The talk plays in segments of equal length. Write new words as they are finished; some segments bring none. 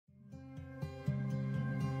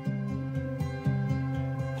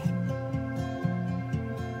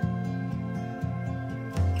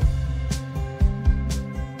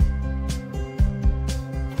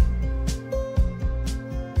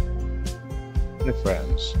My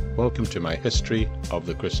friends, welcome to my History of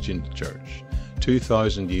the Christian Church,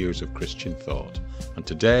 2,000 years of Christian thought, and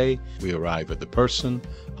today we arrive at the person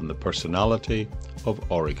and the personality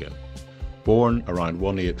of Origen, born around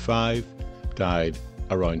 185, died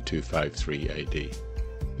around 253 AD.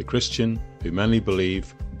 The Christian who many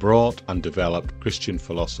believe brought and developed Christian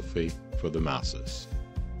philosophy for the masses.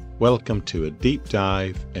 Welcome to a deep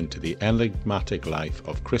dive into the enigmatic life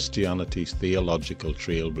of Christianity's theological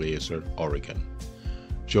trailblazer, Origen.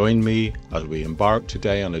 Join me as we embark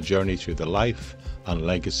today on a journey through the life and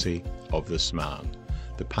legacy of this man,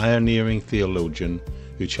 the pioneering theologian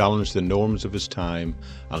who challenged the norms of his time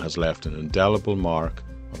and has left an indelible mark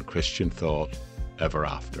on Christian thought ever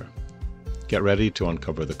after. Get ready to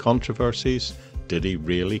uncover the controversies. Did he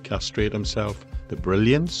really castrate himself? The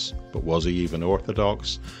brilliance, but was he even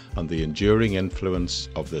orthodox? And the enduring influence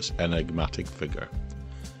of this enigmatic figure.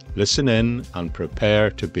 Listen in and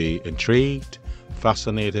prepare to be intrigued,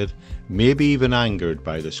 fascinated, maybe even angered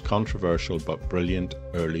by this controversial but brilliant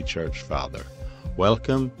early church father.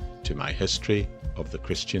 Welcome to my History of the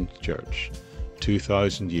Christian Church,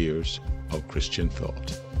 2,000 years of Christian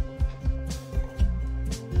thought.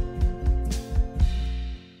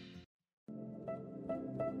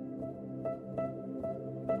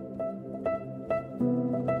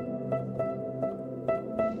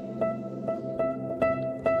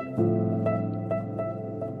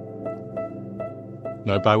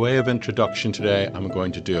 Now, by way of introduction today, I'm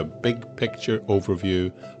going to do a big picture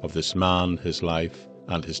overview of this man, his life,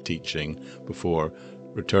 and his teaching before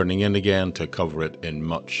returning in again to cover it in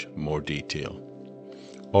much more detail.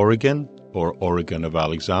 Origen, or Origen of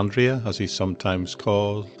Alexandria, as he's sometimes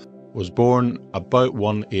called, was born about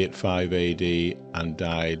 185 AD and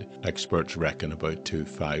died, experts reckon, about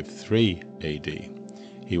 253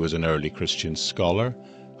 AD. He was an early Christian scholar,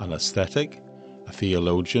 an ascetic, a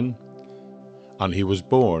theologian, and he was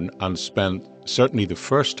born and spent certainly the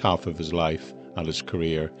first half of his life and his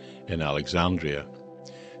career in Alexandria.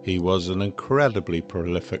 He was an incredibly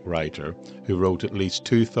prolific writer who wrote at least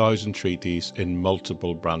 2,000 treatises in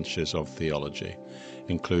multiple branches of theology,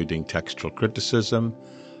 including textual criticism,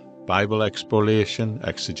 Bible exploration,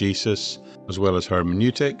 exegesis, as well as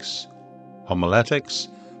hermeneutics, homiletics,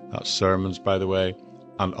 that's sermons by the way,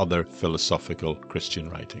 and other philosophical Christian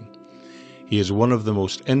writing. He is one of the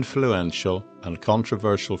most influential and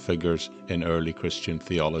controversial figures in early Christian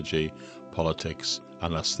theology, politics,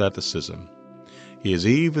 and aestheticism. He has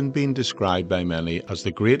even been described by many as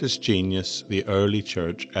the greatest genius the early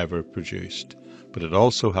church ever produced, but it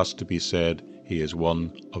also has to be said he is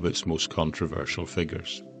one of its most controversial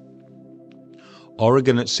figures.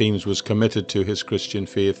 Origen, it seems, was committed to his Christian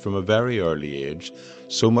faith from a very early age,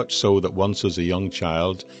 so much so that once as a young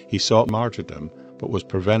child he sought martyrdom, but was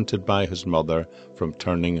prevented by his mother from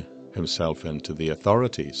turning himself into the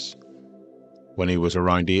authorities. When he was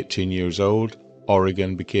around 18 years old,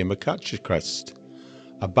 Origen became a catechist,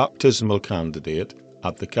 a baptismal candidate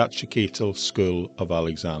at the Catechetical School of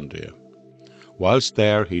Alexandria. Whilst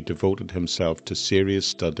there, he devoted himself to serious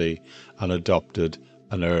study and adopted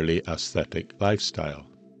an early ascetic lifestyle.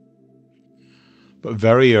 But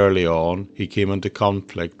very early on, he came into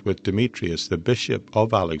conflict with Demetrius, the bishop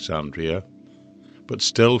of Alexandria, but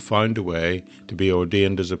still found a way to be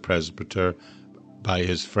ordained as a presbyter by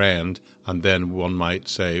his friend, and then one might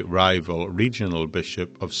say rival, regional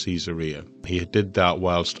bishop of Caesarea. He did that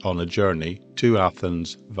whilst on a journey to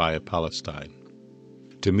Athens via Palestine.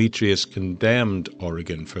 Demetrius condemned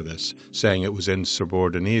Origen for this, saying it was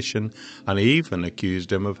insubordination, and even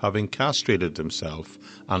accused him of having castrated himself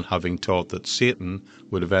and having taught that Satan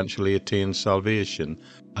would eventually attain salvation,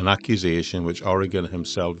 an accusation which Origen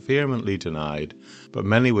himself vehemently denied, but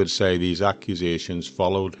many would say these accusations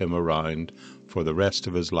followed him around for the rest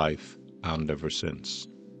of his life and ever since.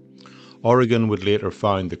 Origen would later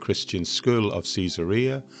found the Christian school of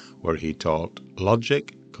Caesarea, where he taught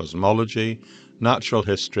logic, cosmology, natural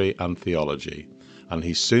history and theology, and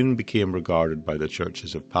he soon became regarded by the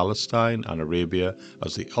churches of Palestine and Arabia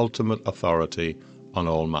as the ultimate authority on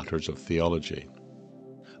all matters of theology.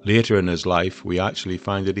 Later in his life, we actually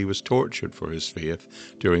find that he was tortured for his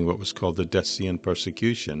faith during what was called the Decian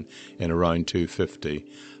persecution in around 250,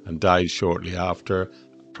 and died shortly after,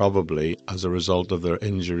 probably as a result of the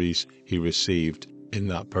injuries he received in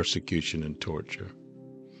that persecution and torture.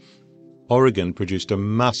 Origen produced a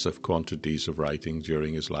massive quantities of writing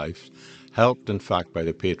during his life, helped in fact by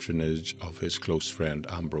the patronage of his close friend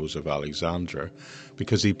Ambrose of Alexandria,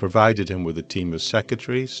 because he provided him with a team of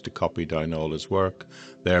secretaries to copy down all his work,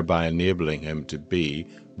 thereby enabling him to be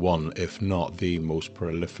one, if not the most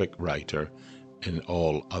prolific writer in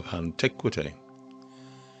all of antiquity.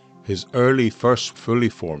 His early first fully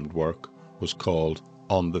formed work was called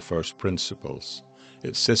On the First Principles.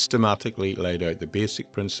 It systematically laid out the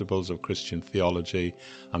basic principles of Christian theology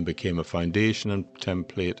and became a foundation and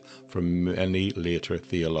template for many later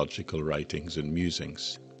theological writings and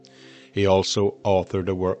musings. He also authored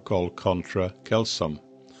a work called Contra Celsum,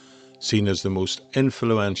 seen as the most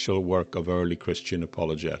influential work of early Christian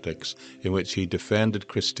apologetics, in which he defended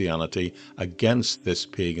Christianity against this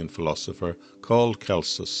pagan philosopher called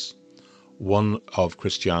Celsus, one of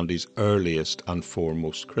Christianity's earliest and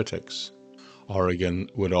foremost critics. Origen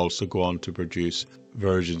would also go on to produce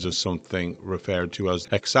versions of something referred to as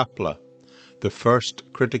Hexapla, the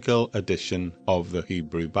first critical edition of the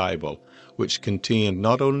Hebrew Bible, which contained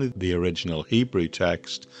not only the original Hebrew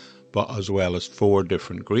text, but as well as 4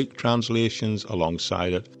 different Greek translations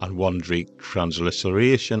alongside it, and 1 Greek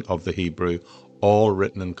transliteration of the Hebrew, all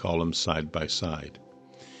written in columns side by side.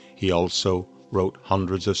 He also wrote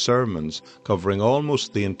hundreds of sermons covering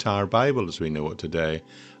almost the entire Bible as we know it today,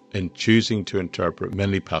 in choosing to interpret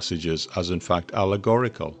many passages as in fact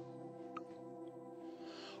allegorical.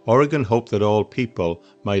 Origen hoped that all people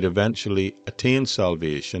might eventually attain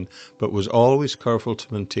salvation, but was always careful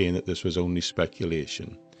to maintain that this was only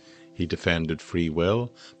speculation. He defended free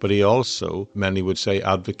will, but he also, many would say,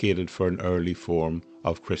 advocated for an early form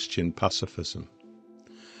of Christian pacifism.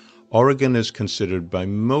 Origen is considered by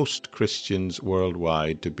most Christians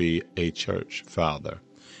worldwide to be a church father.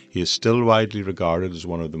 He is still widely regarded as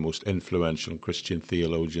one of the most influential Christian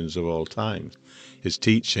theologians of all time. His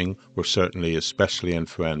teaching were certainly especially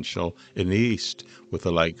influential in the East, with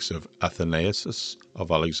the likes of Athanasius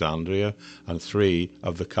of Alexandria and 3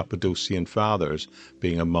 of the Cappadocian Fathers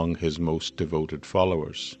being among his most devoted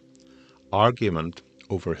followers. Argument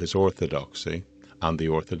over his orthodoxy and the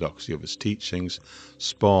orthodoxy of his teachings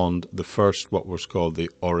spawned the first what was called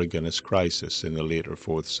the Origenist crisis in the later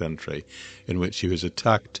 4th century, in which he was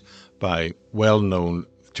attacked by well-known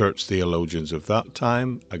church theologians of that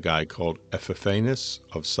time, a guy called Epiphanes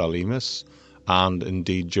of Salamis, and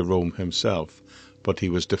indeed Jerome himself, but he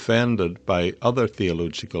was defended by other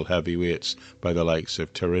theological heavyweights by the likes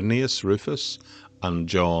of Tyrannius Rufus and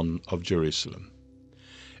John of Jerusalem.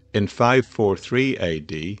 In 543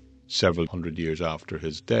 AD, several hundred years after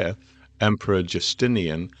his death, Emperor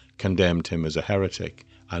Justinian condemned him as a heretic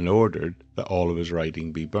and ordered that all of his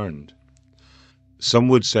writing be burned. Some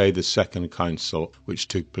would say the Second Council, which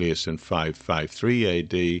took place in 553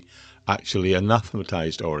 AD, actually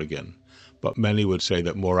anathematized Origen, but many would say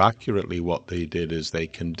that more accurately what they did is they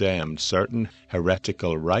condemned certain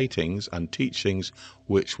heretical writings and teachings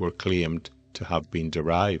which were claimed to have been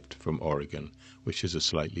derived from Origen, which is a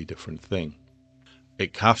slightly different thing.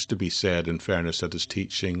 It has to be said, in fairness, that his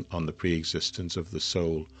teaching on the pre-existence of the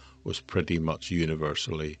soul was pretty much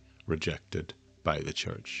universally rejected by the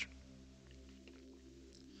Church.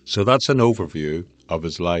 So that's an overview of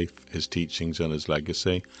his life, his teachings, and his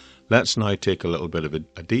legacy. Let's now take a little bit of a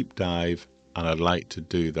deep dive, and I'd like to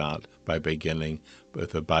do that by beginning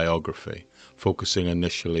with a biography, focusing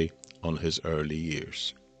initially on his early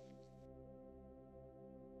years.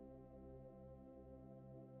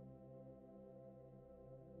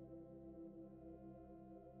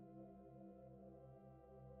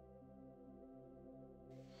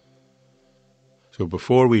 So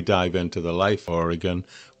before we dive into the life of Origen,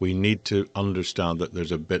 we need to understand that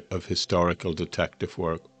there's a bit of historical detective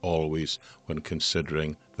work always when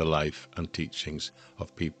considering the life and teachings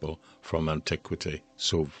of people from antiquity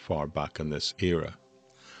so far back in this era.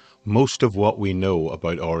 Most of what we know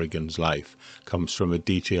about Origen's life comes from a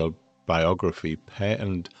detailed biography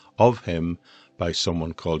penned of him by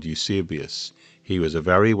someone called Eusebius. He was a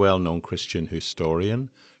very well-known Christian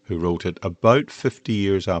historian who wrote it about 50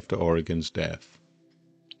 years after Origen's death.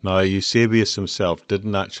 Now, Eusebius himself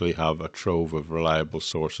didn't actually have a trove of reliable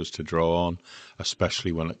sources to draw on,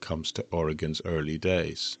 especially when it comes to Origen's early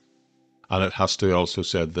days. And it has to be also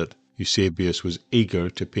said that Eusebius was eager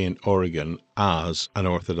to paint Origen as an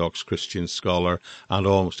Orthodox Christian scholar and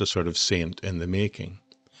almost a sort of saint in the making.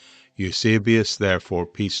 Eusebius therefore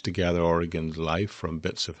pieced together Origen's life from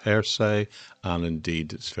bits of hearsay and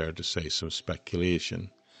indeed, it's fair to say, some speculation.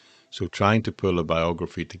 So trying to pull a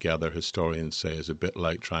biography together, historians say, is a bit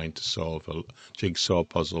like trying to solve a jigsaw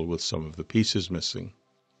puzzle with some of the pieces missing.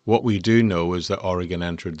 What we do know is that Origen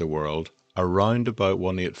entered the world around about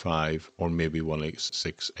 185 or maybe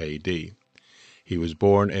 186 AD. He was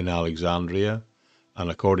born in Alexandria, and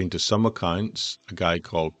according to some accounts, a guy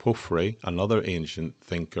called Porphyry, another ancient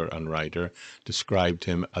thinker and writer, described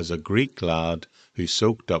him as a Greek lad who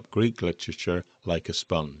soaked up Greek literature like a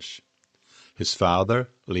sponge. His father,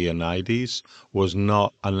 Leonidas, was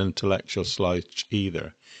not an intellectual slouch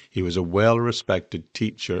either. He was a well-respected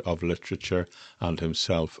teacher of literature and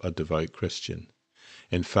himself a devout Christian.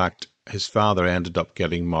 In fact, his father ended up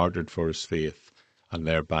getting martyred for his faith and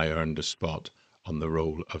thereby earned a spot on the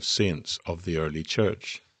roll of saints of the early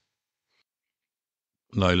church.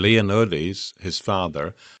 Now, Leonidas, his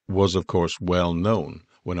father, was of course well known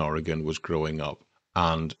when Origen was growing up,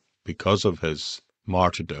 and because of his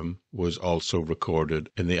martyrdom was also recorded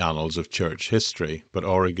in the annals of church history. But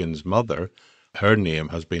Origen's mother, her name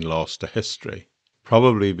has been lost to history,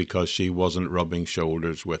 probably because she wasn't rubbing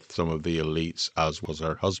shoulders with some of the elites as was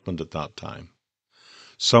her husband at that time.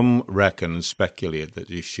 Some reckon and speculate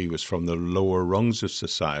that she was from the lower rungs of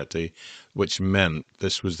society, which meant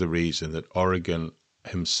this was the reason that Origen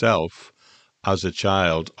himself, as a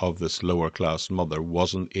child of this lower class mother,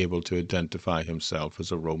 wasn't able to identify himself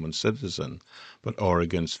as a Roman citizen, but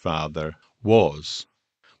Origen's father was.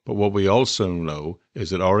 But what we also know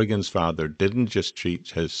is that Origen's father didn't just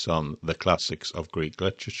teach his son the classics of Greek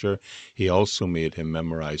literature, he also made him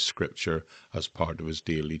memorize scripture as part of his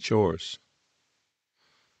daily chores.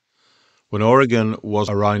 When Origen was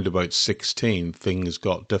around about 16, things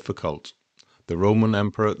got difficult. The Roman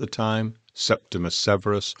emperor at the time, Septimus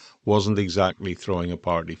Severus, wasn't exactly throwing a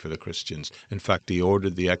party for the Christians. In fact, he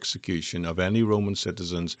ordered the execution of any Roman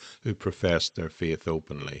citizens who professed their faith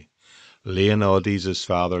openly. Leonidas'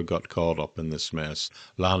 father got caught up in this mess,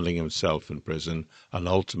 landing himself in prison and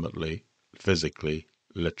ultimately, physically,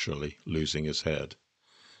 literally losing his head.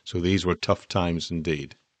 So these were tough times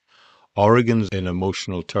indeed. Origen, in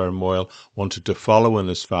emotional turmoil, wanted to follow in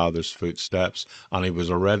his father's footsteps, and he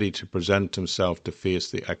was ready to present himself to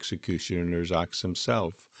face the executioner's axe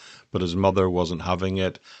himself. But his mother wasn't having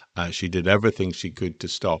it. She did everything she could to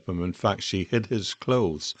stop him. In fact, she hid his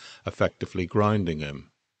clothes, effectively grounding him.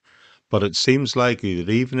 But it seems likely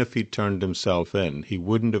that even if he turned himself in, he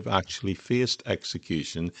wouldn't have actually faced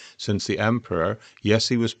execution, since the emperor, yes,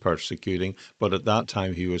 he was persecuting, but at that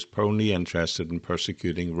time he was only interested in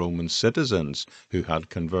persecuting Roman citizens who had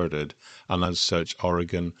converted, and as such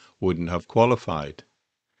Origen wouldn't have qualified.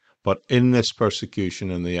 But in this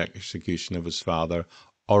persecution and the execution of his father,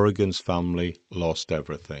 Origen's family lost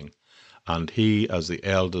everything. And he, as the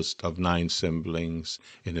eldest of 9 siblings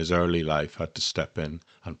in his early life, had to step in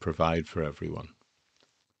and provide for everyone.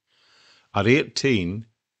 At 18,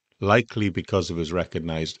 likely because of his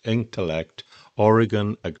recognized intellect,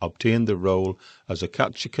 Origen obtained the role as a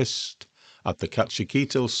catechist at the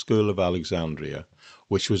Catechetical School of Alexandria,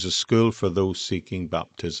 which was a school for those seeking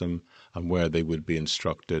baptism and where they would be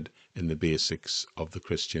instructed in the basics of the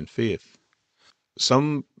Christian faith.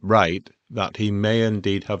 Some write that he may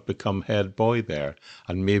indeed have become head boy there,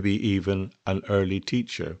 and maybe even an early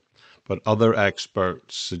teacher, but other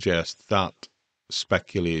experts suggest that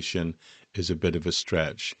speculation is a bit of a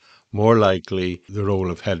stretch. More likely, the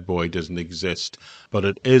role of head boy doesn't exist, but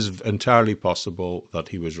it is entirely possible that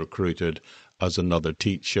he was recruited as another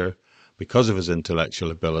teacher because of his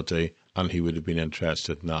intellectual ability, and he would have been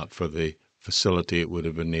interested in that for the facility it would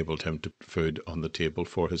have enabled him to put food on the table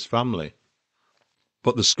for his family.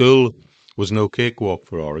 But the school was no cakewalk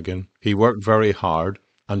for Origen. He worked very hard,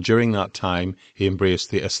 and during that time he embraced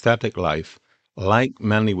the aesthetic life, like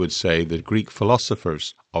many would say the Greek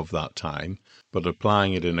philosophers of that time, but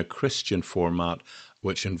applying it in a Christian format,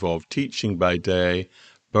 which involved teaching by day,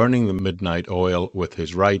 burning the midnight oil with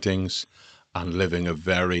his writings, and living a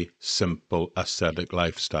very simple aesthetic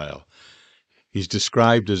lifestyle. He's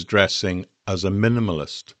described as dressing as a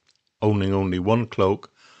minimalist, owning only one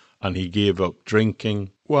cloak, and he gave up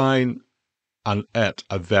drinking wine and ate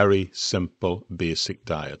a very simple basic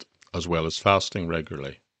diet, as well as fasting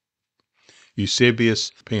regularly.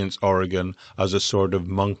 Eusebius paints Origen as a sort of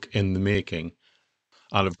monk in the making,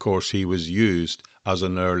 and of course he was used as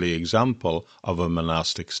an early example of a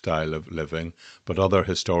monastic style of living, but other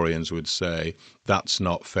historians would say that's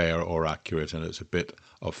not fair or accurate, and it's a bit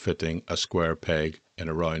of fitting a square peg in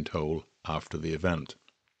a round hole after the event.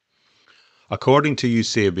 According to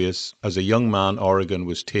Eusebius, as a young man, Origen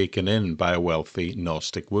was taken in by a wealthy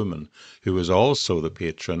Gnostic woman, who was also the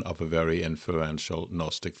patron of a very influential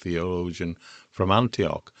Gnostic theologian from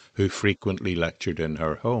Antioch, who frequently lectured in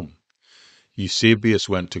her home. Eusebius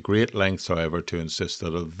went to great lengths, however, to insist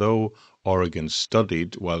that although Origen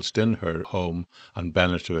studied whilst in her home and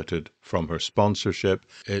benefited from her sponsorship,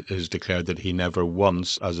 it is declared that he never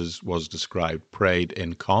once, as was described, prayed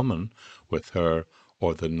in common with her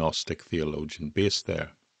or the Gnostic theologian based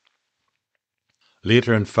there.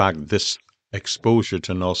 Later, in fact, this exposure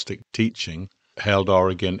to Gnostic teaching held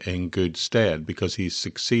Origen in good stead because he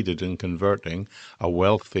succeeded in converting a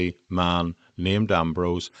wealthy man named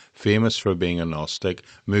Ambrose, famous for being a Gnostic,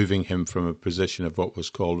 moving him from a position of what was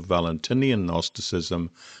called Valentinian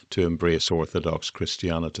Gnosticism to embrace Orthodox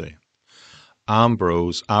Christianity.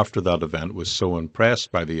 Ambrose, after that event, was so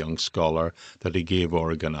impressed by the young scholar that he gave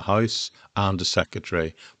Origen a house and a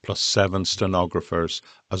secretary, plus 7 stenographers,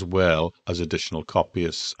 as well as additional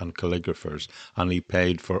copyists and calligraphers, and he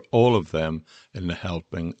paid for all of them in the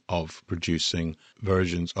helping of producing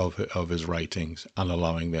versions of his writings and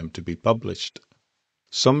allowing them to be published.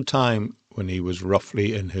 Sometime when he was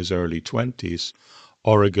roughly in his early 20s,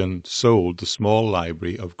 Origen sold the small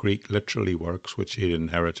library of Greek literary works which he had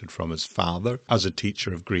inherited from his father as a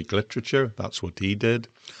teacher of Greek literature. That's what he did.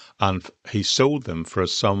 And he sold them for a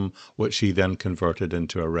sum which he then converted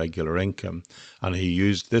into a regular income. And he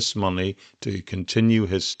used this money to continue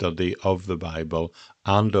his study of the Bible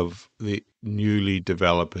and of the newly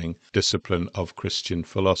developing discipline of Christian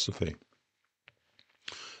philosophy.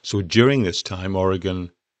 So during this time, Origen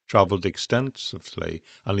travelled extensively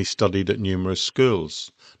and he studied at numerous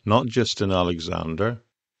schools, not just in Alexander.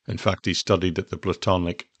 In fact, he studied at the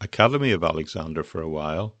Platonic Academy of Alexander for a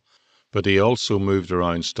while, but he also moved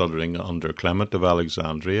around studying under Clement of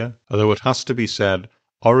Alexandria, although it has to be said,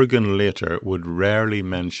 Origen later would rarely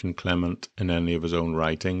mention Clement in any of his own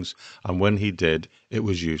writings, and when he did, it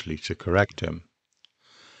was usually to correct him.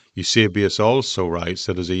 Eusebius also writes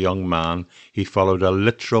that as a young man he followed a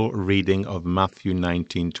literal reading of Matthew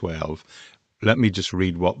 19:12. Let me just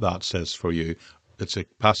read what that says for you. It's a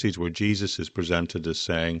passage where Jesus is presented as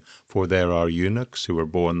saying, "For there are eunuchs who were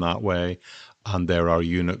born that way, and there are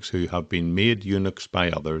eunuchs who have been made eunuchs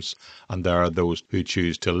by others, and there are those who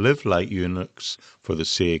choose to live like eunuchs for the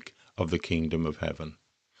sake of the kingdom of heaven."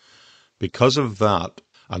 Because of that,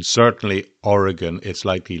 and certainly Origen, it's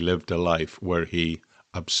likely lived a life where he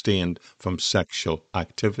abstained from sexual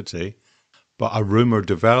activity, but a rumour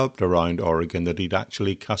developed around Origen that he'd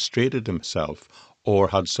actually castrated himself or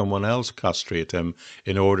had someone else castrate him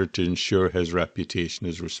in order to ensure his reputation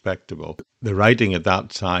is respectable. The writing at that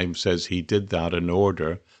time says he did that in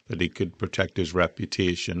order that he could protect his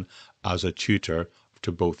reputation as a tutor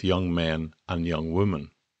to both young men and young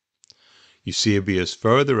women. Eusebius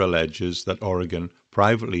further alleges that Origen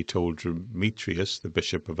privately told Demetrius, the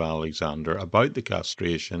Bishop of Alexander, about the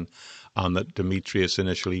castration, and that Demetrius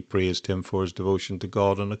initially praised him for his devotion to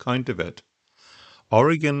God on account of it.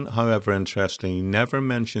 Origen, however, interestingly, never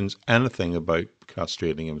mentions anything about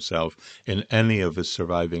castrating himself in any of his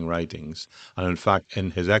surviving writings, and in fact,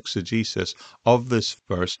 in his exegesis of this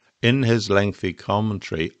verse, in his lengthy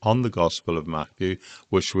commentary on the Gospel of Matthew,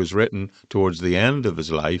 which was written towards the end of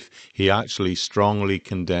his life, he actually strongly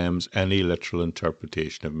condemns any literal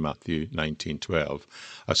interpretation of Matthew 19:12,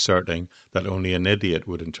 asserting that only an idiot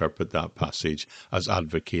would interpret that passage as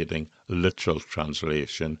advocating literal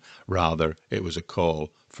translation. Rather, it was a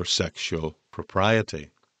call for sexual propriety.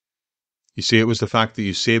 You see, it was the fact that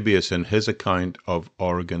Eusebius, in his account of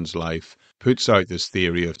Origen's life, puts out this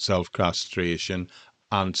theory of self-castration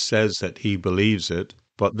and says that he believes it,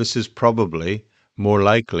 but this is probably, more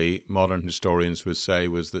likely, modern historians would say,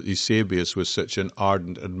 was that Eusebius was such an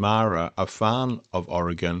ardent admirer, a fan of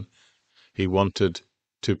Origen, he wanted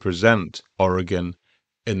to present Origen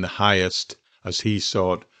in the highest, as he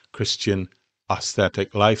saw it, Christian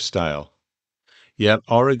aesthetic lifestyle. Yet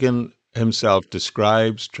Origen himself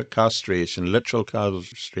describes castration, literal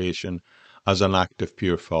castration, as an act of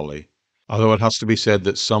pure folly. Although it has to be said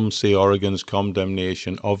that some see Origen's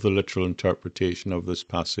condemnation of the literal interpretation of this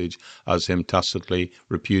passage as him tacitly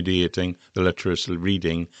repudiating the literal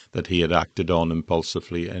reading that he had acted on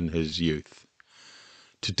impulsively in his youth.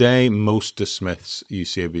 Today, most dismiss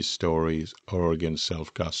Eusebius' stories, Origen's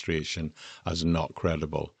self-castration, as not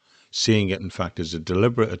credible, seeing it in fact as a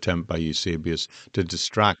deliberate attempt by Eusebius to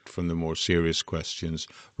distract from the more serious questions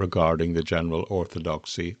regarding the general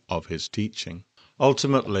orthodoxy of his teaching.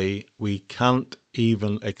 Ultimately, we can't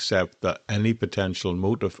even accept that any potential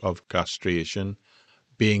motive of castration,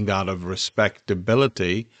 being that of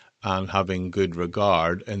respectability and having good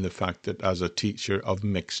regard in the fact that as a teacher of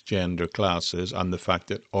mixed gender classes, and the fact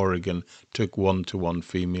that Origen took one-to-one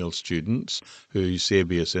female students, who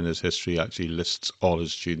Eusebius in his history actually lists all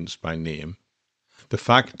his students by name. The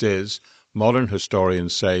fact is, modern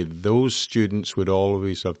historians say those students would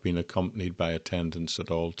always have been accompanied by attendants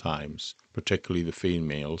at all times, particularly the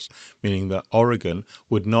females, meaning that Origen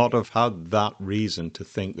would not have had that reason to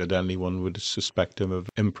think that anyone would suspect him of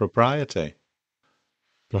impropriety.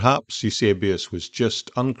 Perhaps Eusebius was just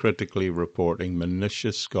uncritically reporting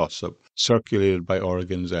malicious gossip circulated by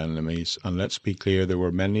Origen's enemies, and let's be clear, there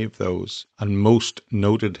were many of those, and most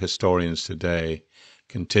noted historians today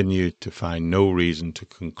continue to find no reason to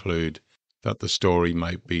conclude that the story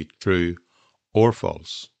might be true or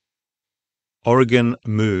false. Origen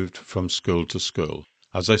moved from school to school.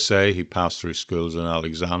 As I say, he passed through schools in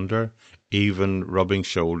Alexander, even rubbing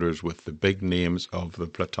shoulders with the big names of the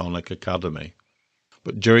Platonic Academy.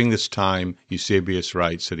 But during this time, Eusebius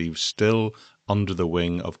writes that he was still under the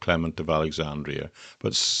wing of Clement of Alexandria.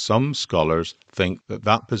 But some scholars think that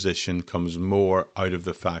that position comes more out of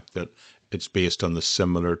the fact that it's based on the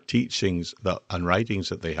similar teachings and writings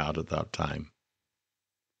that they had at that time.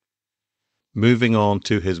 Moving on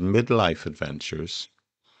to his midlife adventures,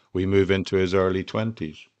 we move into his early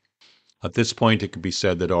 20s. At this point, it could be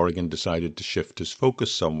said that Origen decided to shift his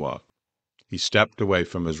focus somewhat. He stepped away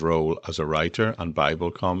from his role as a writer and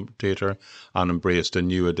Bible commentator and embraced a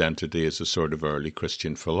new identity as a sort of early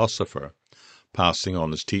Christian philosopher, passing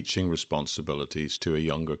on his teaching responsibilities to a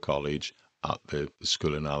younger college at the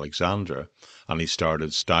school in Alexandria, and he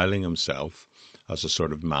started styling himself as a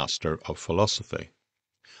sort of master of philosophy.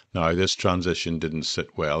 Now, this transition didn't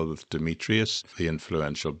sit well with Demetrius, the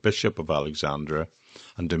influential bishop of Alexandria,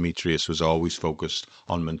 and Demetrius was always focused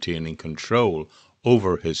on maintaining control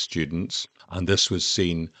over his students, and this was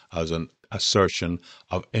seen as an assertion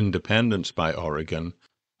of independence by Origen,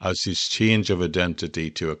 as his change of identity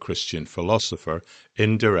to a Christian philosopher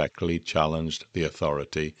indirectly challenged the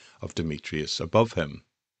authority of Demetrius above him.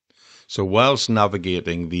 So whilst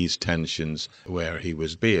navigating these tensions where he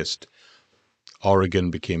was based, Origen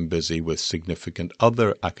became busy with significant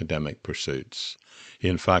other academic pursuits. He,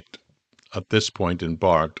 in fact, at this point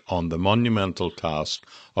embarked on the monumental task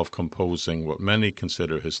of composing what many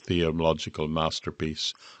consider his theological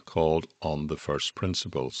masterpiece called On the First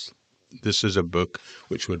Principles. This is a book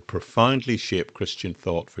which would profoundly shape Christian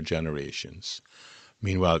thought for generations.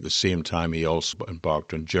 Meanwhile, at the same time, he also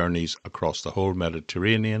embarked on journeys across the whole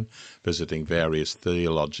Mediterranean, visiting various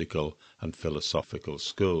theological and philosophical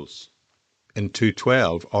schools. In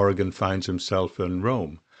 212, Origen finds himself in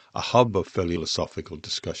Rome, a hub of philosophical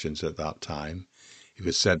discussions at that time. He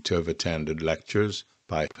was said to have attended lectures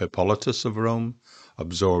by Hippolytus of Rome,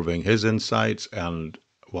 absorbing his insights and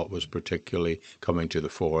what was particularly coming to the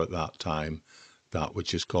fore at that time, that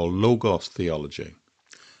which is called Logos theology.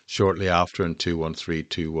 Shortly after, in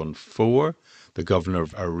 213-214, the governor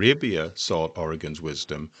of Arabia sought Origen's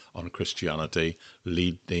wisdom on Christianity,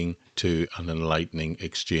 leading to an enlightening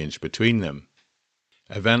exchange between them.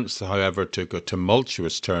 Events, however, took a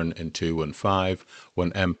tumultuous turn in 215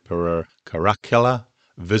 when Emperor Caracalla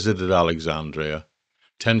visited Alexandria.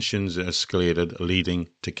 Tensions escalated, leading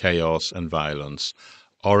to chaos and violence.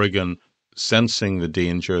 Origen, sensing the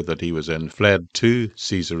danger that he was in, fled to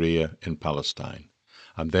Caesarea in Palestine,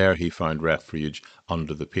 and there he found refuge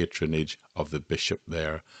under the patronage of the bishop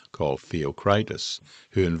there called Theocritus,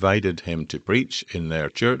 who invited him to preach in their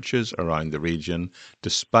churches around the region,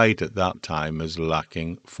 despite at that time his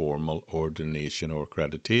lacking formal ordination or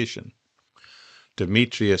accreditation.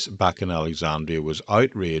 Demetrius, back in Alexandria, was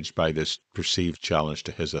outraged by this perceived challenge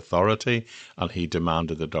to his authority, and he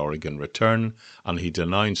demanded that Origen return, and he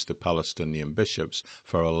denounced the Palestinian bishops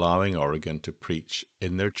for allowing Origen to preach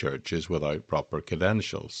in their churches without proper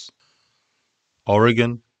credentials.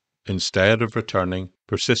 Origen, instead of returning,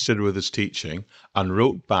 persisted with his teaching and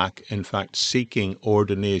wrote back, in fact seeking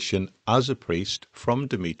ordination as a priest from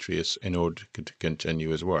Demetrius in order to continue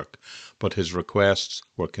his work, but his requests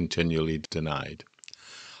were continually denied.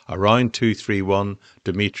 Around 231,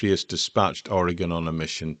 Demetrius dispatched Origen on a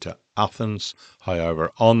mission to Athens.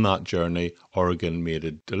 However, on that journey, Origen made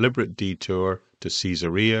a deliberate detour to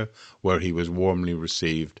Caesarea, where he was warmly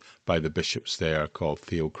received by the bishops there called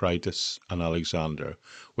Theocritus and Alexander,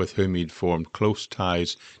 with whom he'd formed close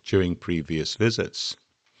ties during previous visits.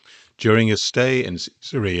 During his stay in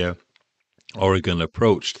Caesarea, Origen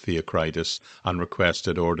approached Theocritus and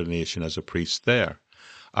requested ordination as a priest there,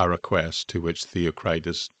 a request to which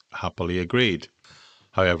Theocritus happily agreed.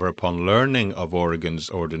 However, upon learning of Origen's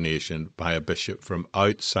ordination by a bishop from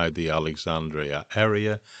outside the Alexandria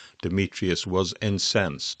area, Demetrius was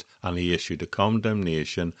incensed, and he issued a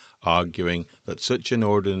condemnation, arguing that such an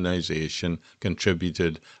ordination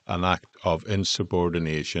contributed an act of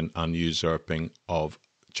insubordination and usurping of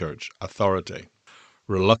church authority.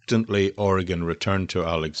 Reluctantly, Origen returned to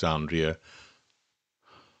Alexandria,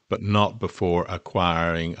 but not before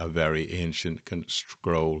acquiring a very ancient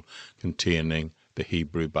scroll containing the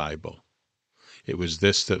Hebrew Bible. It was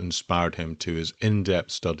this that inspired him to his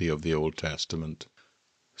in-depth study of the Old Testament.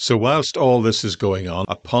 So whilst all this is going on,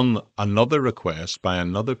 upon another request by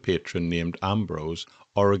another patron named Ambrose,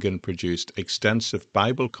 Origen produced extensive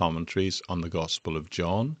Bible commentaries on the Gospel of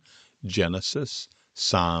John, Genesis,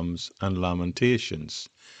 Psalms, and Lamentations.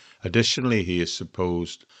 Additionally, he is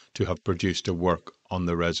supposed to have produced a work on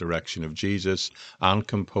the resurrection of Jesus and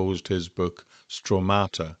composed his book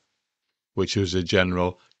Stromata, which was a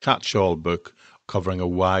general catch-all book covering a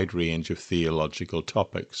wide range of theological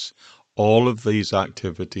topics. All of these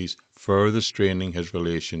activities further straining his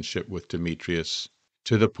relationship with Demetrius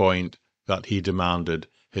to the point that he demanded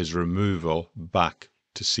his removal back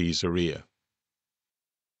to Caesarea.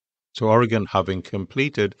 So Origen, having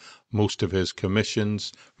completed most of his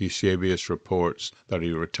commissions, Eusebius reports that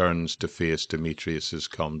he returns to face Demetrius's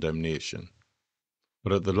condemnation.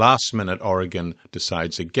 But at the last minute, Origen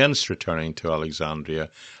decides against returning to Alexandria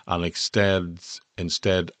and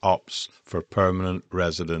instead opts for permanent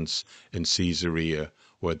residence in Caesarea,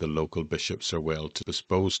 where the local bishops are well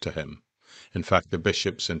disposed to him. In fact, the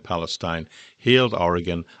bishops in Palestine hailed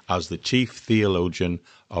Origen as the chief theologian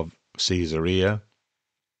of Caesarea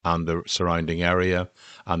and the surrounding area,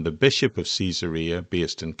 and the Bishop of Caesarea,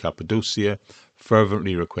 based in Cappadocia,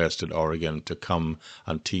 fervently requested Origen to come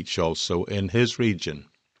and teach also in his region.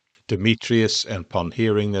 Demetrius, upon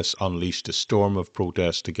hearing this, unleashed a storm of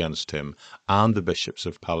protest against him and the bishops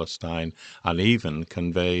of Palestine, and even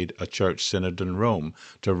convened a church synod in Rome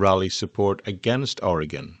to rally support against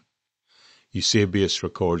Origen. Eusebius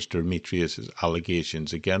records Demetrius'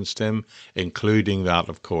 allegations against him, including that,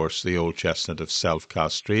 of course, the old chestnut of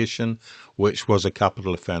self-castration, which was a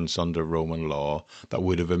capital offence under Roman law that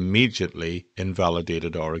would have immediately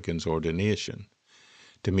invalidated Origen's ordination.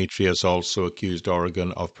 Demetrius also accused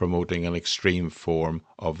Origen of promoting an extreme form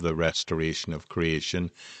of the restoration of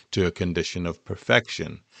creation to a condition of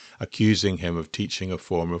perfection, accusing him of teaching a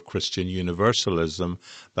form of Christian universalism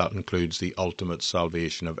that includes the ultimate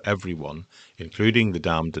salvation of everyone, including the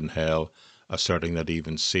damned in hell, asserting that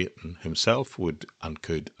even Satan himself would and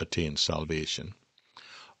could attain salvation.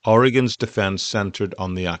 Origen's defense centered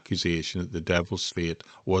on the accusation that the devil's fate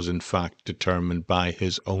was in fact determined by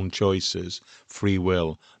his own choices, free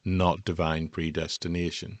will, not divine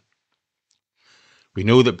predestination. We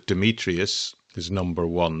know that Demetrius, his number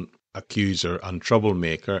one accuser and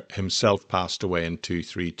troublemaker, himself passed away in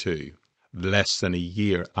 232, less than a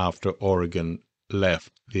year after Origen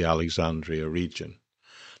left the Alexandria region.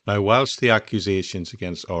 Now, whilst the accusations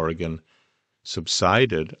against Origen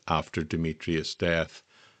subsided after Demetrius' death,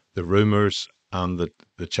 the rumours and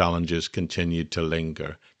the challenges continued to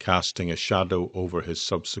linger, casting a shadow over his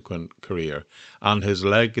subsequent career, and his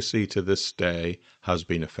legacy to this day has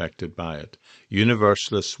been affected by it.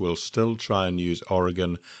 Universalists will still try and use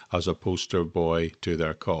Origen as a poster boy to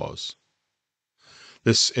their cause.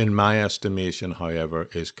 This, in my estimation, however,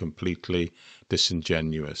 is completely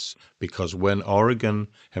disingenuous, because when Origen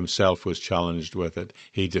himself was challenged with it,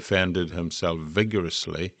 he defended himself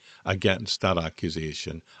vigorously against that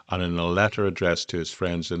accusation, and in a letter addressed to his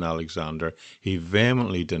friends in Alexander, he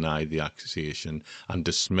vehemently denied the accusation and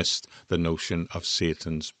dismissed the notion of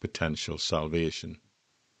Satan's potential salvation.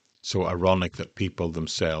 So ironic that people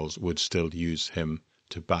themselves would still use him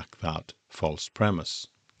to back that false premise.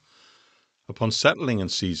 Upon settling in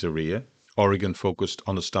Caesarea, Origen focused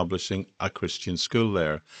on establishing a Christian school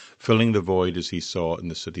there, filling the void as he saw in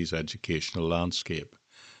the city's educational landscape.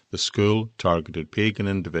 The school targeted pagan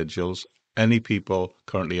individuals, any people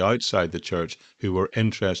currently outside the church who were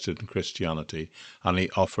interested in Christianity, and he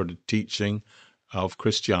offered a teaching of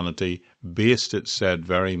Christianity based, it said,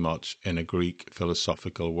 very much in a Greek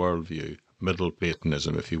philosophical worldview, Middle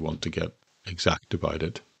Platonism if you want to get exact about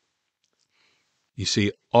it. You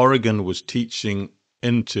see, Origen was teaching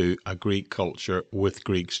into a Greek culture with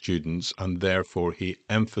Greek students, and therefore he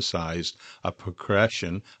emphasized a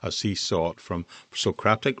progression as he saw it from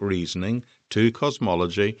Socratic reasoning to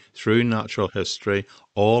cosmology through natural history,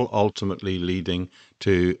 all ultimately leading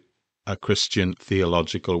to a Christian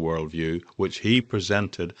theological worldview, which he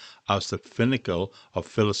presented as the pinnacle of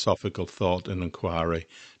philosophical thought and inquiry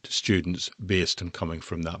to students based and coming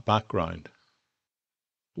from that background.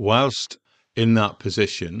 Whilst in that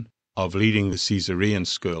position of leading the Caesarean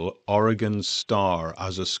school, Origen's star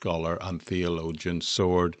as a scholar and theologian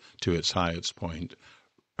soared to its highest point,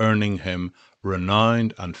 earning him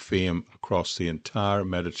renown and fame across the entire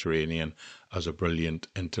Mediterranean as a brilliant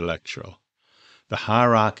intellectual. The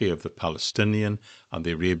hierarchy of the Palestinian and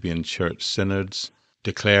the Arabian church synods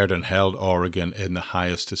declared and held Origen in the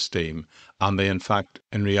highest esteem, and they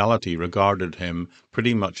in reality regarded him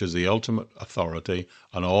pretty much as the ultimate authority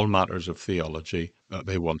on all matters of theology that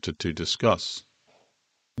they wanted to discuss.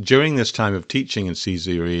 During this time of teaching in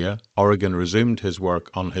Caesarea, Origen resumed his work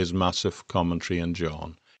on his massive commentary on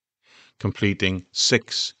John, completing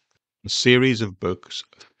 6 a series of books,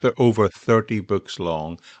 over 30 books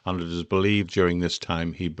long, and it is believed during this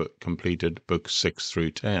time he completed books 6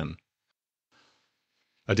 through 10.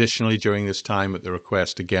 Additionally, during this time, at the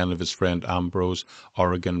request again of his friend Ambrose,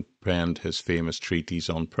 Origen penned his famous treatise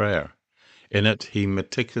on prayer. In it, he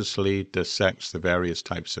meticulously dissects the various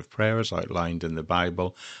types of prayers outlined in the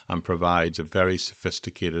Bible and provides a very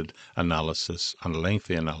sophisticated analysis and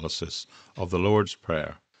lengthy analysis of the Lord's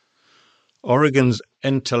Prayer. Origen's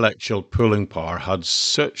intellectual pulling power had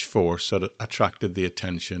such force that it attracted the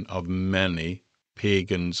attention of many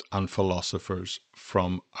pagans and philosophers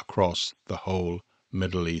from across the whole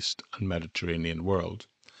Middle East and Mediterranean world.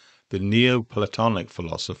 The Neoplatonic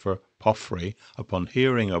philosopher Porphyry, upon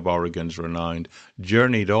hearing of Origen's renown,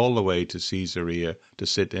 journeyed all the way to Caesarea to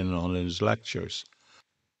sit in on his lectures.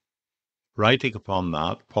 Writing upon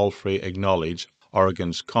that, Porphyry acknowledged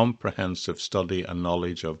Origen's comprehensive study and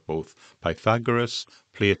knowledge of both Pythagoras,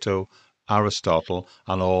 Plato, Aristotle,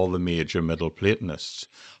 and all the major Middle Platonists.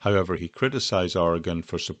 However, he criticized Origen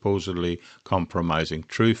for supposedly compromising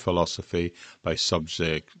true philosophy by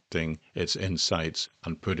subjecting its insights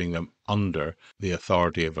and putting them under the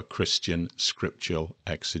authority of a Christian scriptural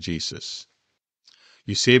exegesis.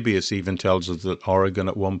 Eusebius even tells us that Origen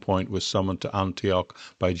at one point was summoned to Antioch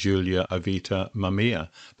by Julia Avita Mamaea,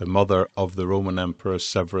 the mother of the Roman Emperor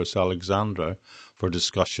Severus Alexander, for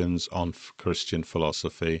discussions on Christian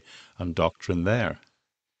philosophy and doctrine there.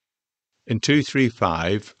 In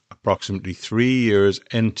 235, approximately 3 years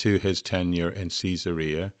into his tenure in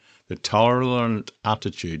Caesarea, the tolerant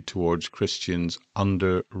attitude towards Christians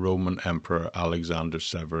under Roman Emperor Alexander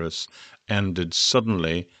Severus ended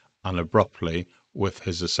suddenly and abruptly with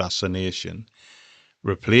his assassination.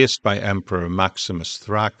 Replaced by Emperor Maximus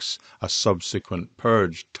Thrax, a subsequent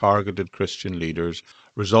purge targeted Christian leaders,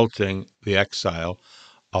 resulting the exile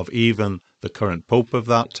of even the current pope of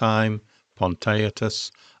that time,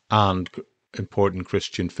 Pontiatus, and important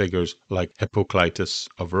Christian figures like Hippocrates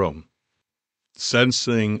of Rome.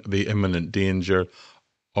 Sensing the imminent danger,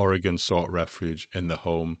 Origen sought refuge in the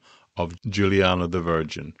home of Juliana the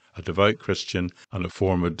Virgin, a devout Christian and a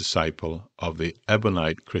former disciple of the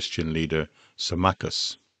Ebonite Christian leader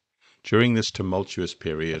Symmachus. During this tumultuous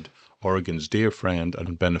period, Origen's dear friend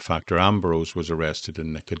and benefactor Ambrose was arrested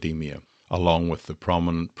in Nicomedia, along with the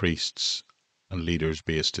prominent priests and leaders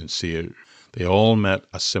based in Syria. They all met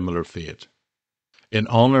a similar fate. In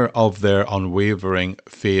honor of their unwavering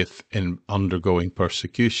faith in undergoing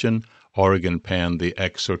persecution, Origen penned the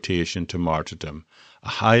Exhortation to Martyrdom, a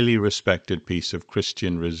highly respected piece of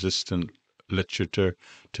Christian resistant literature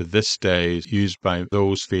to this day used by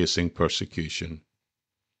those facing persecution.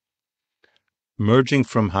 Emerging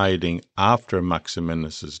from hiding after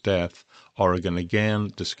Maximinus's death, Origen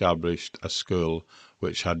again established a school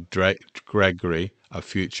which had Gregory, a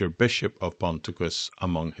future bishop of Ponticus,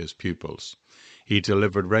 among his pupils. He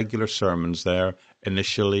delivered regular sermons there,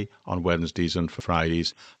 initially on Wednesdays and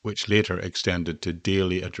Fridays, which later extended to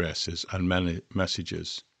daily addresses and many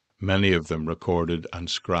messages, many of them recorded and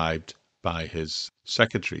scribed by his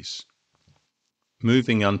secretaries.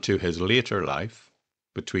 Moving on to his later life,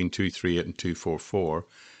 between 238 and 244,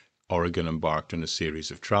 Origen embarked on a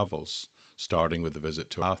series of travels, starting with a visit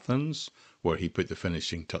to Athens, where he put the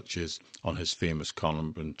finishing touches on his famous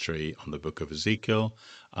commentary on the book of Ezekiel,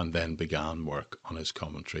 and then began work on his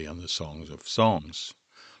commentary on the Songs of Songs.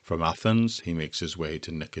 From Athens, he makes his way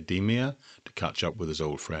to Nicomedia to catch up with his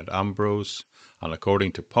old friend Ambrose, and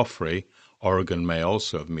according to Porphyry, Origen may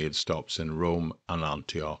also have made stops in Rome and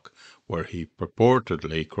Antioch, where he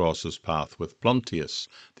purportedly crosses paths with Plotinus,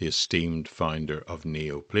 the esteemed founder of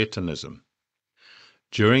Neoplatonism.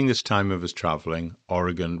 During this time of his travelling,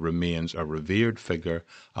 Origen remains a revered figure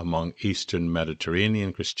among Eastern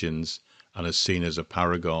Mediterranean Christians and is seen as a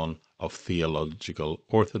paragon of theological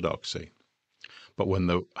orthodoxy. But when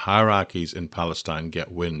the hierarchies in Palestine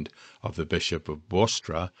get wind of the Bishop of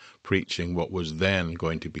Bostra preaching what was then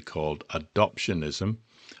going to be called adoptionism,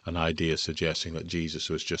 an idea suggesting that Jesus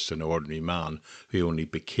was just an ordinary man who only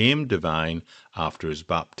became divine after his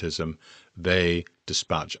baptism, they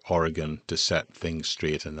dispatch Origen to set things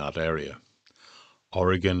straight in that area.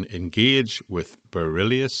 Origen engaged with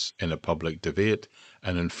Berilius in a public debate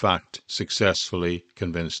and in fact successfully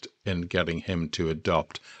convinced in getting him to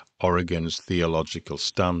adopt Origen's theological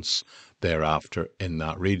stance thereafter in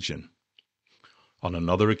that region. On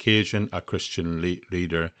another occasion, a Christian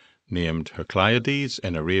leader named Heraclides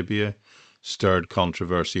in Arabia stirred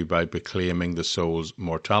controversy by proclaiming the soul's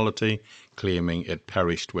mortality, claiming it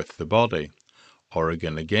perished with the body.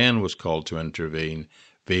 Origen again was called to intervene,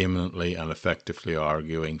 vehemently and effectively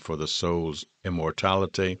arguing for the soul's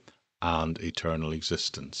immortality and eternal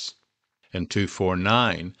existence. In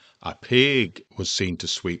 249, a plague was seen to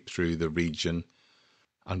sweep through the region,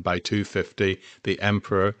 and by 250, the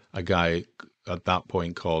emperor, a guy at that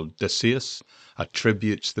point called Decius,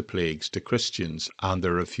 attributes the plagues to Christians and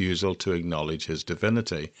their refusal to acknowledge his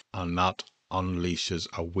divinity, and that unleashes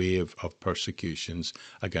a wave of persecutions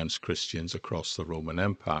against Christians across the Roman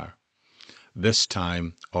Empire. This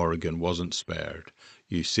time, Origen wasn't spared.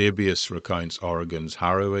 Eusebius recounts Origen's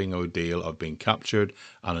harrowing ordeal of being captured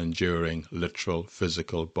and enduring literal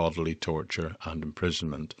physical bodily torture and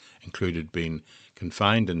imprisonment, included being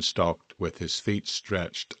confined in stocks with his feet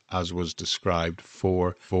stretched, as was described,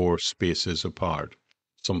 four spaces apart,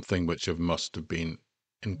 something which must have been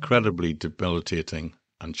incredibly debilitating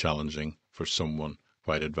and challenging for someone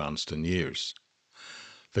quite advanced in years.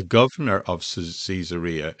 The governor of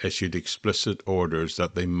Caesarea issued explicit orders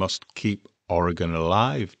that they must keep Origen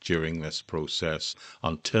alive during this process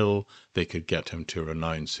until they could get him to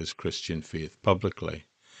renounce his Christian faith publicly.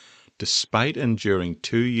 Despite enduring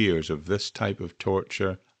 2 years of this type of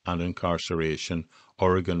torture and incarceration,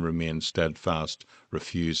 Origen remained steadfast,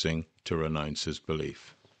 refusing to renounce his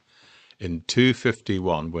belief. In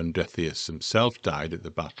 251, when Decius himself died at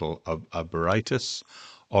the Battle of Aberitus,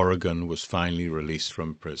 Origen was finally released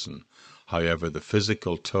from prison. However, the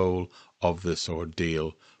physical toll of this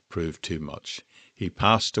ordeal proved too much. He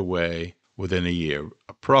passed away within a year,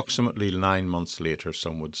 approximately 9 months later,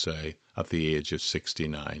 some would say, at the age of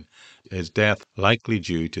 69. His death likely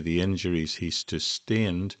due to the injuries he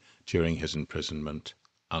sustained during his imprisonment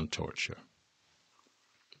and torture.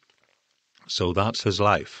 So that's his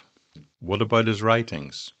life. What about his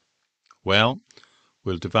writings? Well,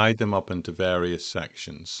 we'll divide them up into various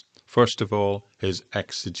sections. First of all, his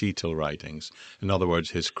exegetical writings, in other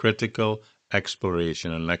words, his critical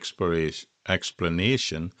exploration and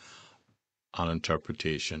explanation and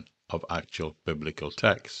interpretation of actual biblical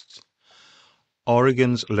texts.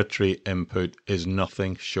 Origen's literary input is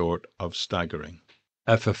nothing short of staggering.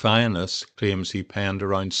 Epiphanes claims he penned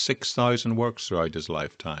around 6,000 works throughout his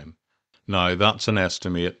lifetime. Now, that's an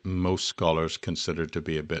estimate most scholars consider to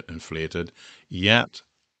be a bit inflated, yet,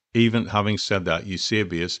 even having said that,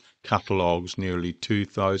 Eusebius catalogues nearly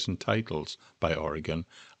 2,000 titles by Origen,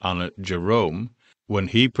 and Jerome, when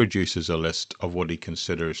he produces a list of what he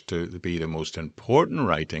considers to be the most important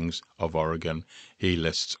writings of Origen, he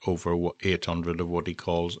lists over 800 of what he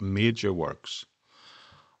calls major works.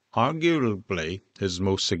 Arguably, his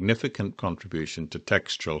most significant contribution to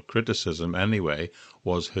textual criticism, anyway,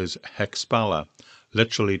 was his Hexpala,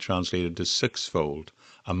 literally translated as sixfold,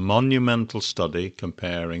 a monumental study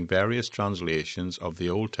comparing various translations of the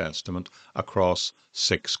Old Testament across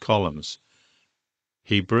 6 columns: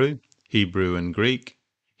 Hebrew, Hebrew and Greek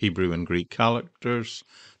characters,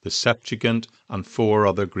 the Septuagint, and 4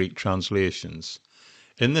 other Greek translations.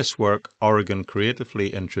 In this work, Origen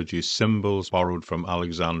creatively introduced symbols borrowed from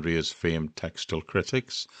Alexandria's famed textual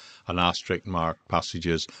critics, an asterisk mark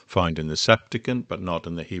passages found in the Septuagint but not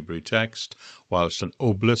in the Hebrew text, whilst an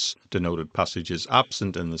obelus denoted passages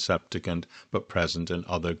absent in the Septuagint but present in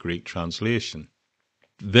other Greek translation.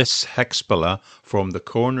 This Hexpala formed the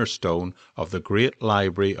cornerstone of the great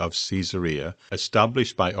library of Caesarea,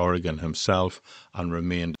 established by Origen himself, and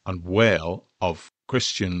remained a well of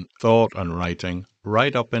Christian thought and writing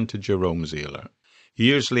right up into Jerome's era.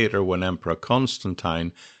 Years later, when Emperor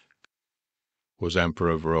Constantine was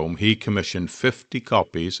emperor of Rome, he commissioned 50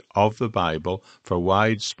 copies of the Bible for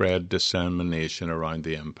widespread dissemination around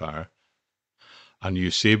the empire. And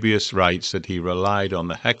Eusebius writes that he relied on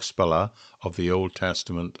the Hexpala of the Old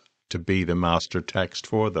Testament to be the master text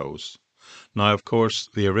for those. Now, of course,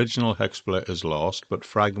 the original Hexpala is lost, but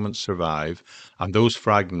fragments survive, and those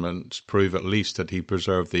fragments prove at least that he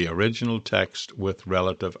preserved the original text with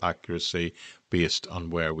relative accuracy based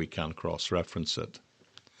on where we can cross-reference it.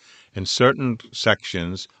 In certain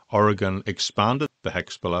sections, Origen expanded the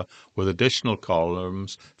Hexpala with additional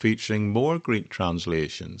columns featuring more Greek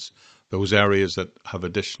translations. Those areas that have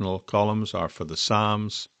additional columns are for the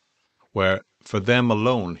Psalms, where for them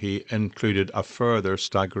alone he included a further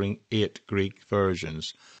staggering 8 Greek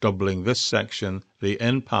versions, doubling this section the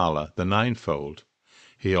Enpala, the ninefold.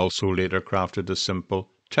 He also later crafted a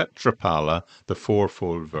simple Tetrapala, the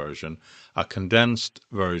fourfold version, a condensed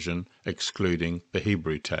version excluding the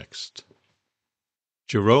Hebrew text.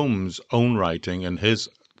 Jerome's own writing in his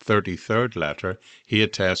 33rd letter, he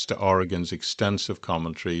attests to Origen's extensive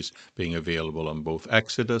commentaries being available on both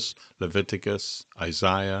Exodus, Leviticus,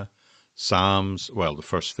 Isaiah, Psalms, well, the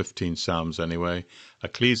first 15 Psalms anyway,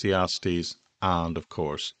 Ecclesiastes, and, of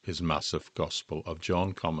course, his massive Gospel of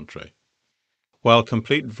John commentary. While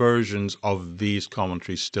complete versions of these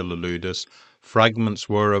commentaries still elude us, fragments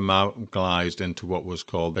were amalgamized into what was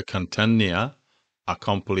called the Catena, a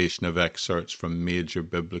compilation of excerpts from major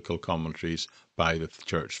biblical commentaries by the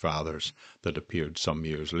Church Fathers that appeared some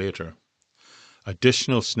years later.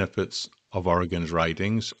 Additional snippets of Origen's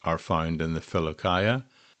writings are found in the Philokaia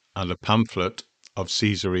and a pamphlet of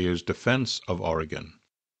Caesarea's defense of Origen.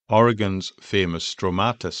 Origen's famous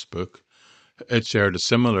Stromatus book, it shared a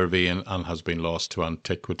similar vein and has been lost to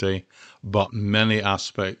antiquity, but many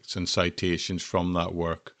aspects and citations from that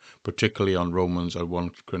work, particularly on Romans and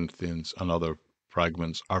 1 Corinthians and other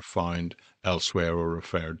fragments, are found elsewhere or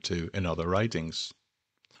referred to in other writings.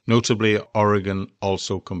 Notably, Origen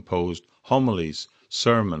also composed homilies,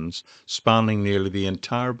 sermons, spanning nearly the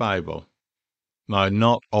entire Bible. Now,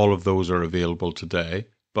 not all of those are available today,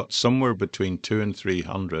 but somewhere between 200 and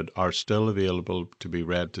 300 are still available to be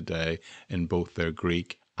read today in both their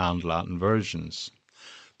Greek and Latin versions.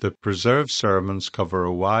 The preserved sermons cover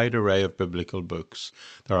a wide array of biblical books.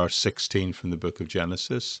 There are 16 from the book of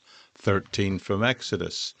Genesis, 13 from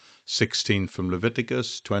Exodus, 16 from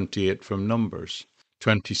Leviticus, 28 from Numbers.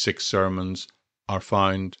 26 sermons are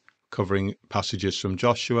found covering passages from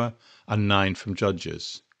Joshua and 9 from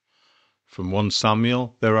Judges. From 1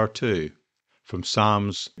 Samuel, there are 2. From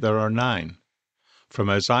Psalms, there are 9. From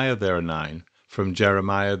Isaiah, there are 9. From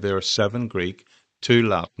Jeremiah, there are 7 Greek, 2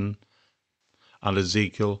 Latin, and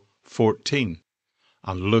Ezekiel, 14.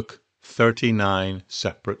 And Luke, 39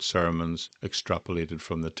 separate sermons extrapolated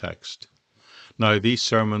from the text. Now, these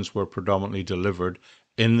sermons were predominantly delivered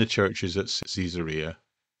in the churches at Caesarea,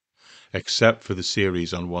 except for the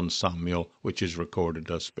series on 1 Samuel, which is recorded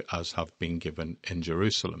as have been given in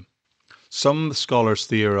Jerusalem. Some scholars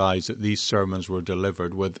theorize that these sermons were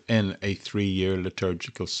delivered within a 3-year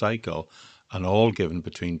liturgical cycle and all given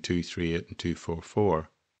between 238 and 244,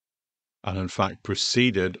 and in fact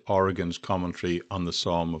preceded Origen's commentary on the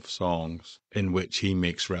Psalm of Songs, in which he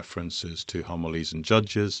makes references to homilies in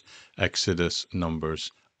Judges, Exodus,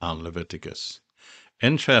 Numbers, and Leviticus.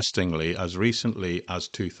 Interestingly, as recently as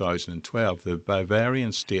 2012, the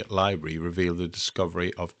Bavarian State Library revealed the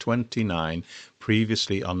discovery of 29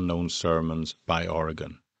 previously unknown sermons by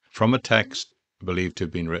Origen, from a text believed to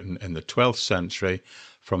have been written in the 12th century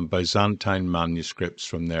from Byzantine manuscripts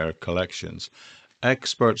from their collections.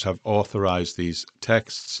 Experts have authorized these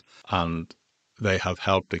texts, and they have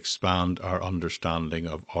helped expand our understanding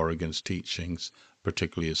of Origen's teachings,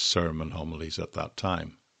 particularly his sermon homilies at that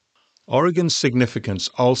time. Origen's significance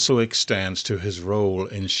also extends to his role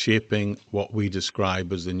in shaping what we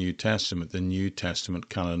describe as the New Testament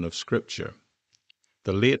canon of Scripture.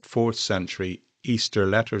 The late 4th century Easter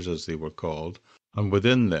letters, as they were called, and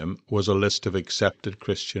within them was a list of accepted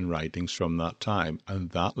Christian writings from that time, and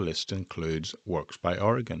that list includes works by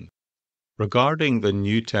Origen. Regarding the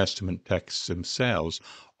New Testament texts themselves,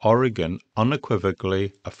 Origen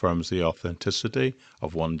unequivocally affirms the authenticity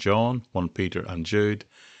of 1 John, 1 Peter, and Jude.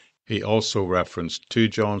 He also referenced 2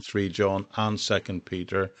 John, 3 John, and 2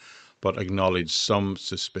 Peter, but acknowledged some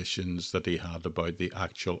suspicions that he had about the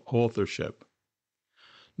actual authorship.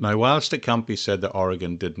 Now, whilst it can't be said that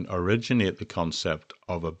Origen didn't originate the concept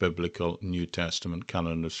of a biblical New Testament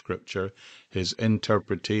canon of Scripture, his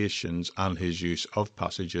interpretations and his use of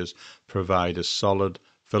passages provide a solid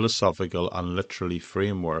philosophical and literary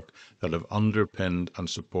framework that have underpinned and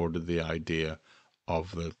supported the idea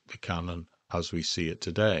of the canon as we see it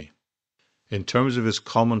today. In terms of his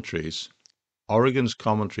commentaries, Origen's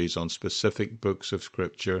commentaries on specific books of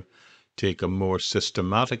Scripture take a more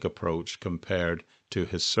systematic approach compared to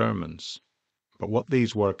his sermons. But what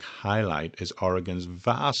these works highlight is Origen's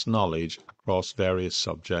vast knowledge across various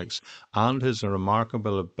subjects and his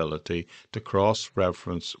remarkable ability to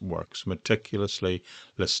cross-reference works, meticulously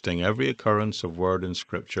listing every occurrence of word in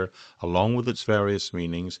Scripture along with its various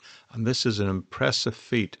meanings, and this is an impressive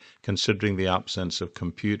feat considering the absence of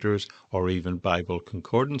computers or even Bible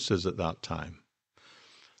concordances at that time.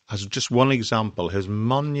 As just one example, his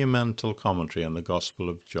monumental commentary on the Gospel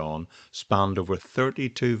of John spanned over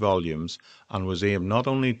 32 volumes and was aimed not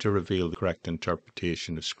only to reveal the correct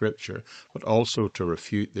interpretation of Scripture, but also to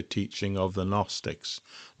refute the teaching of the Gnostics.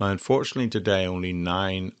 Now, unfortunately today only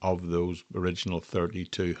 9 of those original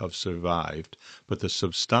 32 have survived, but the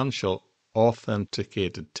substantial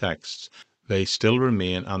authenticated texts, they still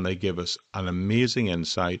remain, and they give us an amazing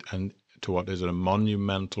insight into what is a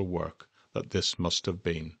monumental work that this must have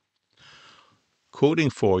been. Quoting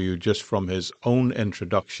for you just from his own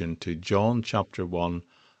introduction to John chapter 1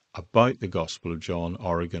 about the Gospel of John,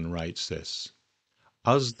 Origen writes this: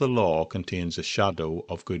 As the law contains a shadow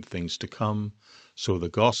of good things to come, so the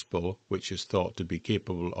gospel, which is thought to be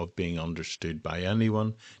capable of being understood by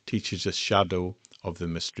anyone, teaches a shadow of the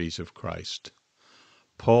mysteries of Christ.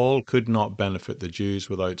 Paul could not benefit the Jews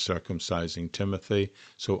without circumcising Timothy,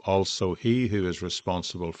 so also he who is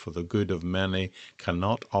responsible for the good of many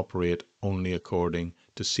cannot operate only according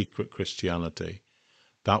to secret Christianity.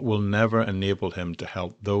 That will never enable him to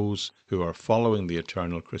help those who are following the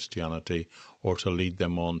eternal Christianity or to lead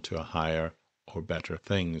them on to higher or better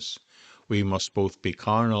things. We must both be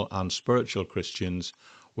carnal and spiritual Christians,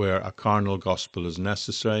 where a carnal gospel is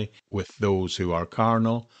necessary with those who are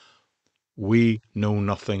carnal. We know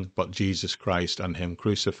nothing but Jesus Christ and Him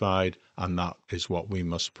crucified, and that is what we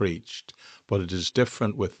must preach. But it is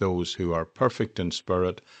different with those who are perfect in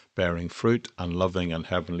spirit, bearing fruit and loving and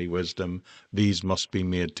heavenly wisdom. These must be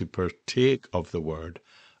made to partake of the Word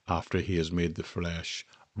after He has made the flesh,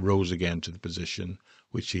 rose again to the position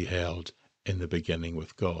which He held in the beginning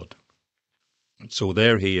with God. So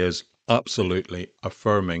there he is, absolutely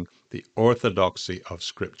affirming the orthodoxy of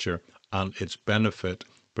Scripture and its benefit,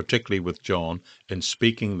 particularly with John, in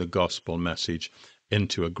speaking the gospel message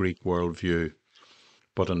into a Greek worldview,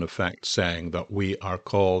 but in effect saying that we are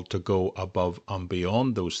called to go above and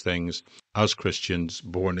beyond those things as Christians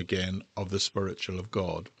born again of the spiritual of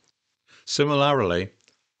God. Similarly,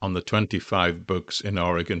 on the 25 books in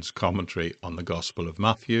Origen's commentary on the Gospel of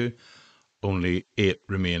Matthew, only 8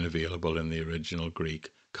 remain available in the original Greek,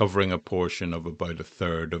 covering a portion of about a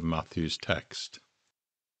third of Matthew's text.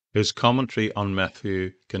 His commentary on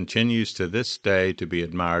Matthew continues to this day to be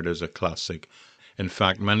admired as a classic. In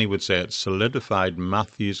fact, many would say it solidified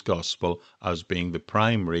Matthew's Gospel as being the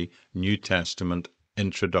primary New Testament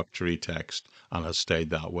introductory text and has stayed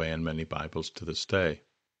that way in many Bibles to this day.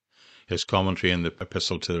 His commentary in the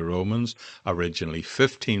Epistle to the Romans, originally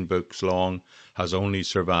 15 books long, has only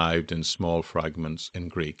survived in small fragments in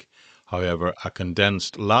Greek. However, a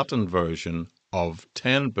condensed Latin version of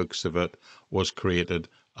 10 books of it was created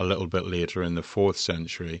a little bit later in the 4th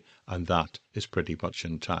century, and that is pretty much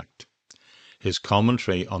intact. His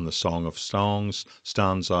commentary on the Song of Songs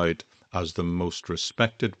stands out as the most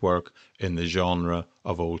respected work in the genre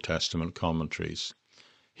of Old Testament commentaries.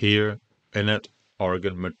 Here, in it,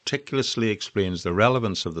 Origen meticulously explains the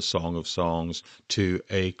relevance of the Song of Songs to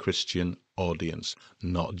a Christian audience,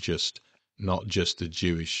 not just the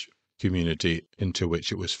Jewish community into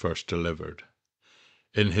which it was first delivered.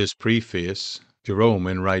 In his preface, Jerome,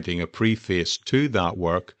 in writing a preface to that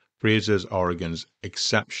work, praises Origen's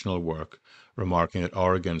exceptional work, remarking that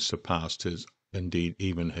Origen surpassed indeed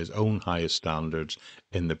even his own highest standards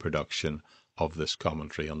in the production of this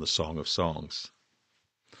commentary on the Song of Songs.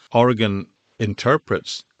 Origen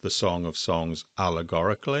interprets the Song of Songs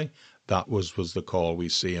allegorically. That was the call we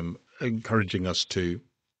see him encouraging us to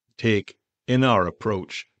take in our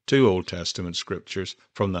approach to Old Testament scriptures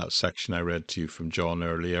from that section I read to you from John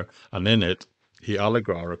earlier. And in it, he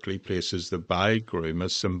allegorically places the bridegroom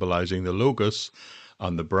as symbolizing the Logos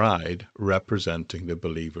and the bride representing the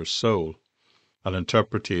believer's soul, an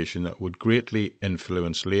interpretation that would greatly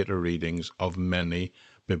influence later readings of many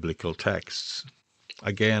biblical texts.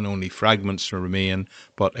 Again, only fragments remain,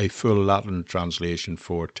 but a full Latin translation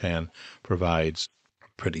 410 provides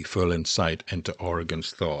pretty full insight into Origen's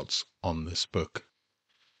thoughts on this book.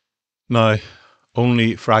 Now,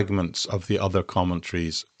 only fragments of the other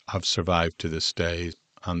commentaries have survived to this day,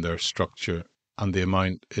 and their structure and the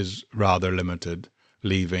amount is rather limited,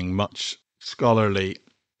 leaving much scholarly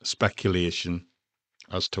speculation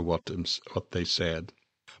as to what they said,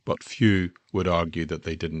 but few would argue that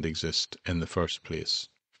they didn't exist in the first place.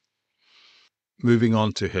 Moving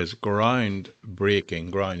on to his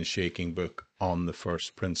ground-shaking book on the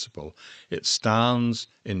first principle. It stands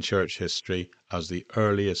in church history as the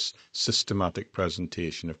earliest systematic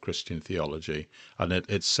presentation of Christian theology, and it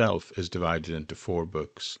itself is divided into 4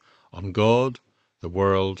 books: on God, the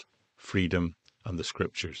world, freedom, and the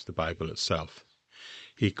scriptures, the Bible itself.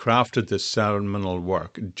 He crafted this seminal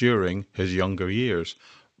work during his younger years.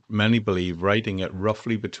 Many believe writing it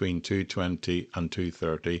roughly between 220 and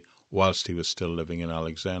 230, whilst he was still living in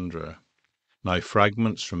Alexandria. Now,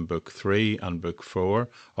 fragments from Book 3 and Book 4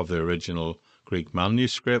 of the original Greek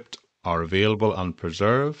manuscript are available and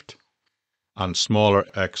preserved, and smaller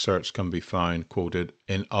excerpts can be found quoted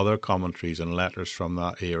in other commentaries and letters from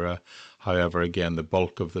that era. However, again, the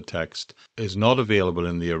bulk of the text is not available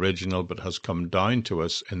in the original, but has come down to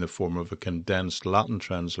us in the form of a condensed Latin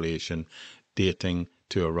translation dating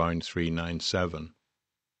to around 397.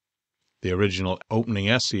 The original opening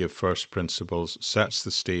essay of First Principles sets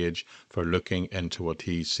the stage for looking into what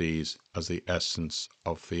he sees as the essence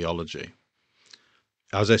of theology.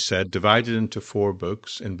 as I said, divided into 4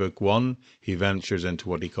 books. In book 1, he ventures into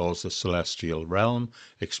what he calls the celestial realm,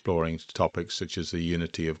 exploring topics such as the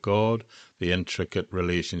unity of God, the intricate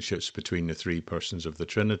relationships between the 3 persons of the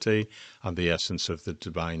Trinity, and the essence of the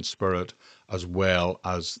divine Spirit, as well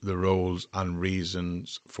as the roles and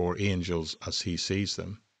reasons for angels as he sees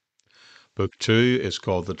them. Book 2 is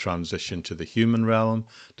called The Transition to the Human Realm,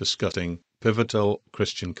 discussing pivotal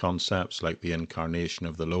Christian concepts like the incarnation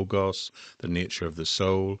of the Logos, the nature of the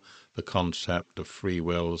soul, the concept of free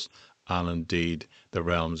wills, and indeed the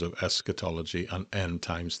realms of eschatology and end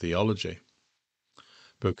times theology.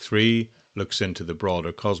 Book 3 looks into the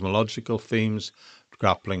broader cosmological themes,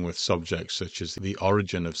 grappling with subjects such as the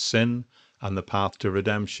origin of sin and the path to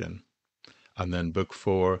redemption. And then book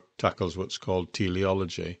 4 tackles what's called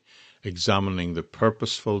teleology, examining the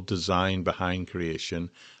purposeful design behind creation,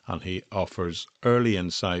 and he offers early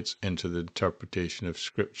insights into the interpretation of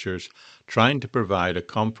scriptures, trying to provide a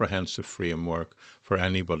comprehensive framework for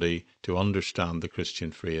anybody to understand the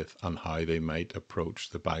Christian faith and how they might approach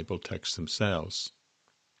the Bible texts themselves.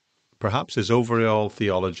 Perhaps his overall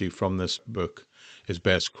theology from this book is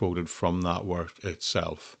best quoted from that work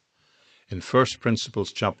itself. In First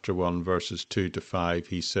Principles chapter 1 verses 2 to 5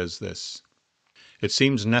 he says this: "It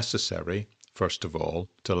seems necessary, first of all,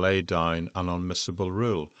 to lay down an unmissable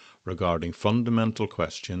rule regarding fundamental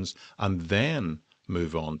questions and then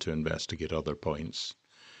move on to investigate other points.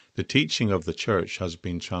 The teaching of the Church has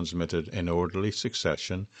been transmitted in orderly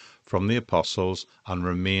succession from the apostles and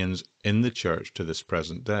remains in the Church to this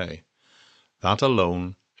present day. That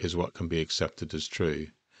alone is what can be accepted as true,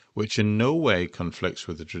 which in no way conflicts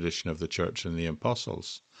with the tradition of the Church and the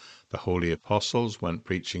apostles. The holy apostles went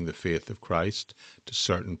preaching the faith of Christ to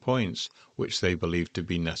certain points which they believed to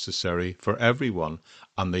be necessary for everyone,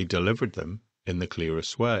 and they delivered them in the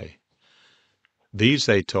clearest way. These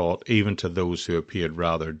they taught even to those who appeared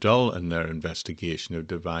rather dull in their investigation of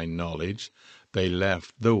divine knowledge. They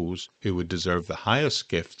left those who would deserve the highest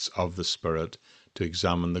gifts of the Spirit to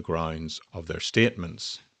examine the grounds of their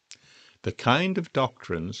statements. The kind of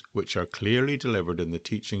doctrines which are clearly delivered in the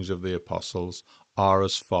teachings of the apostles are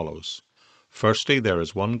as follows. Firstly, there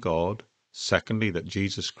is one God. Secondly, that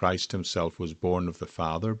Jesus Christ himself was born of the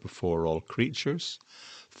Father before all creatures.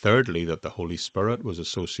 Thirdly, that the Holy Spirit was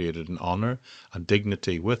associated in honor and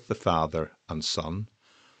dignity with the Father and Son.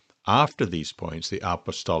 After these points, the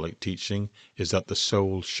apostolic teaching is that the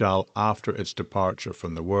soul shall, after its departure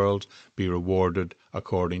from the world, be rewarded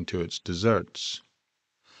according to its deserts.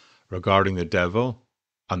 Regarding the devil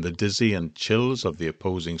and the dizzy and chills of the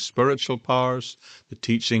opposing spiritual powers, the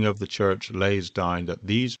teaching of the Church lays down that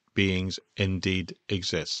these beings indeed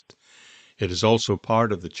exist. It is also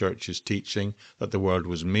part of the Church's teaching that the world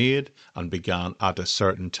was made and began at a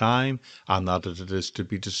certain time, and that it is to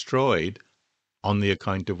be destroyed on the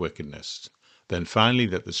account of wickedness. Then finally,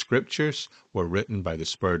 that the Scriptures were written by the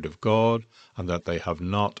Spirit of God, and that they have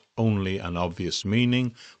not only an obvious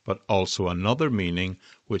meaning, but also another meaning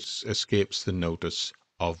which escapes the notice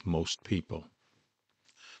of most people.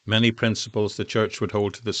 Many principles the Church would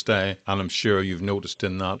hold to this day, and I'm sure you've noticed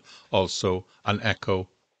in that also an echo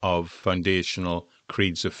of foundational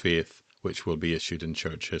creeds of faith which will be issued in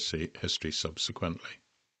Church history subsequently.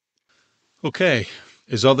 Okay,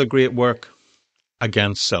 his other great work,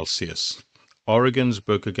 Against Celsus. Origen's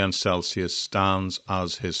book Against Celsus stands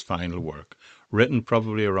as his final work, written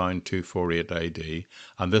probably around 248 AD,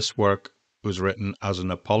 and this work was written as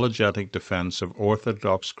an apologetic defense of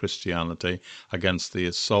Orthodox Christianity against the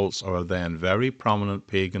assaults of a then very prominent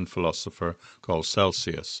pagan philosopher called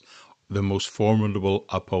Celsus, the most formidable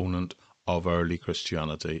opponent of early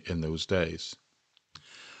Christianity in those days.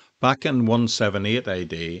 Back in 178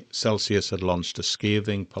 AD, Celsus had launched a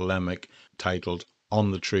scathing polemic titled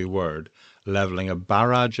On the True Word, levelling a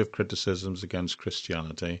barrage of criticisms against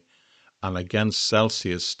Christianity, and Against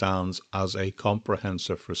Celsus stands as a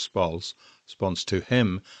comprehensive response to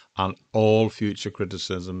him and all future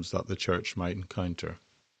criticisms that the Church might encounter.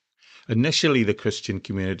 Initially, the Christian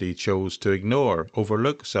community chose to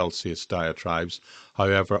overlook Celsus' diatribes.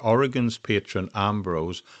 However, Origen's patron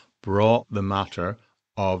Ambrose brought the matter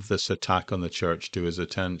of this attack on the Church to his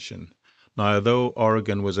attention. Now, although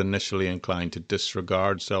Origen was initially inclined to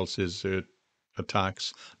disregard Celsus'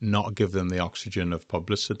 attacks, not give them the oxygen of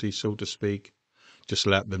publicity, so to speak, just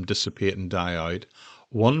let them dissipate and die out,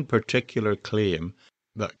 one particular claim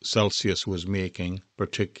that Celsus was making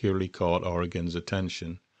particularly caught Origen's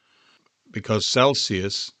attention, because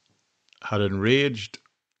Celsus had enraged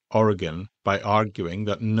Origen by arguing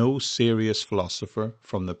that no serious philosopher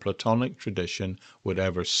from the Platonic tradition would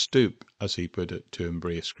ever stoop, as he put it, to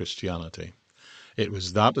embrace Christianity. It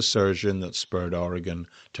was that assertion that spurred Origen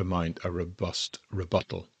to mount a robust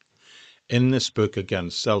rebuttal. In this book,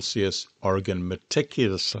 Against Celsus, Origen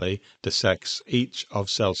meticulously dissects each of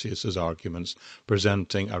Celsus's arguments,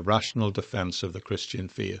 presenting a rational defense of the Christian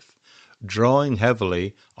faith, drawing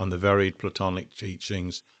heavily on the varied Platonic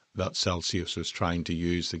teachings that Celsus was trying to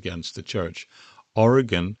use against the Church.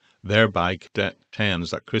 Origen thereby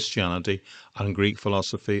contends that Christianity and Greek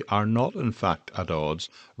philosophy are not in fact at odds.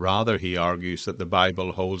 Rather, he argues that the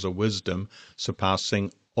Bible holds a wisdom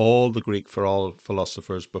surpassing all the Greek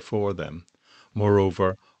philosophers before them.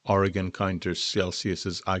 Moreover, Origen counters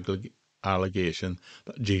Celsus's allegation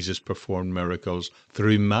that Jesus performed miracles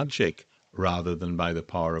through magic rather than by the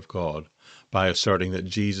power of God, by asserting that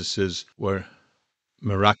Jesus's were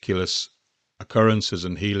miraculous occurrences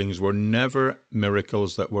and healings were never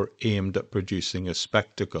miracles that were aimed at producing a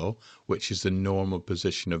spectacle, which is the normal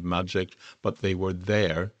position of magic, but they were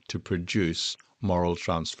there to produce moral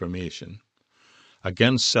transformation.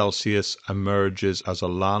 Against Celsus emerges as a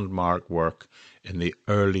landmark work in the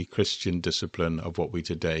early Christian discipline of what we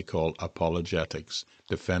today call apologetics,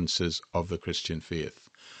 defenses of the Christian faith.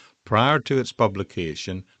 Prior to its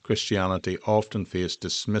publication, Christianity often faced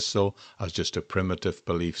dismissal as just a primitive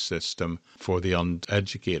belief system for the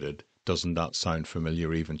uneducated. Doesn't that sound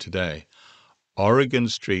familiar even today?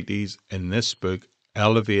 Origen's treatise in this book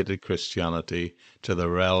elevated Christianity to the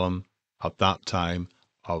realm at that time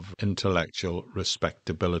of intellectual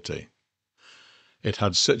respectability. It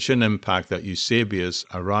had such an impact that Eusebius,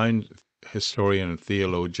 a renowned historian and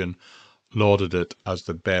theologian, lauded it as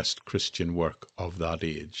the best Christian work of that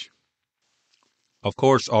age. Of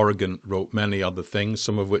course, Origen wrote many other things,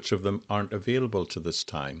 some of which of them aren't available to this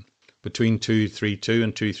time. Between 232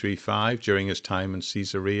 and 235, during his time in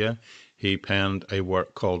Caesarea, he penned a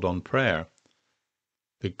work called On Prayer,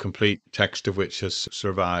 the complete text of which has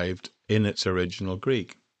survived in its original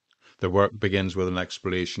Greek. The work begins with an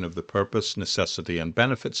explanation of the purpose, necessity, and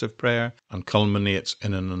benefits of prayer, and culminates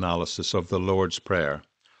in an analysis of the Lord's Prayer.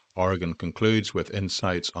 Origen concludes with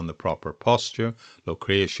insights on the proper posture,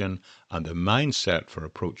 location, and the mindset for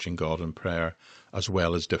approaching God in prayer, as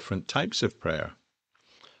well as different types of prayer.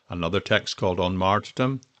 Another text called On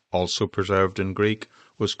Martyrdom, also preserved in Greek,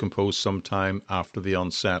 was composed sometime after the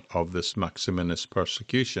onset of this Maximinist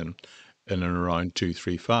persecution in and around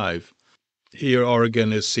 235. Here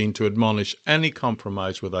Origen is seen to admonish any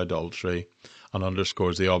compromise with idolatry and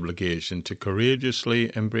underscores the obligation to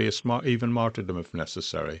courageously embrace even martyrdom if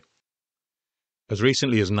necessary. As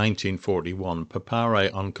recently as 1941, papyri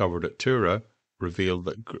uncovered at Tura revealed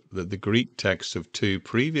that the Greek texts of two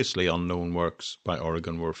previously unknown works by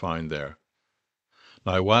Origen were found there.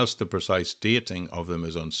 Now, whilst the precise dating of them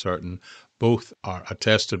is uncertain, both are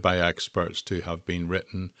attested by experts to have been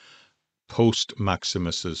written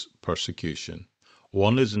post-Maximus's persecution.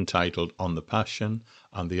 One is entitled On the Passion,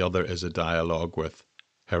 and the other is a dialogue with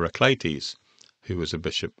Heraclitus, who was a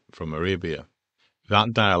bishop from Arabia.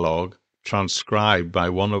 That dialogue, transcribed by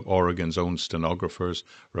one of Origen's own stenographers,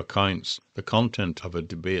 recounts the content of a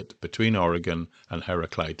debate between Origen and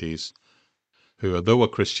Heraclitus, who, although a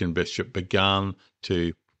Christian bishop, began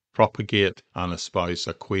to propagate and espouse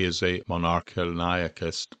a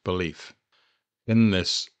quasi-monarchianicist belief. In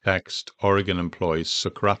this text, Origen employs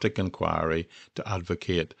Socratic inquiry to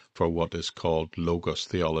advocate for what is called Logos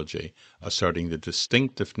theology, asserting the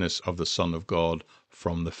distinctiveness of the Son of God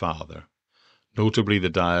from the Father. Notably, the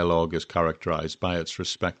dialogue is characterized by its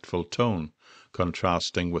respectful tone,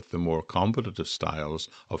 contrasting with the more combative styles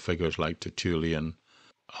of figures like Tertullian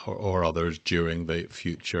or others during the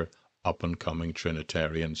future up-and-coming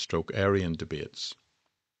Trinitarian/Arian debates.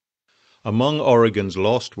 Among Origen's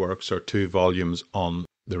lost works are 2 volumes on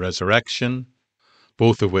the resurrection,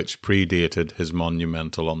 both of which predated his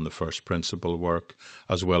monumental On the First Principle work,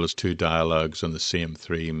 as well as 2 dialogues on the same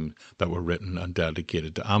theme that were written and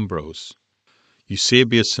dedicated to Ambrose.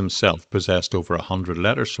 Eusebius himself possessed over 100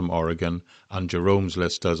 letters from Origen, and Jerome's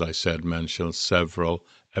list, as I said, mentions several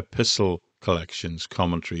epistle collections,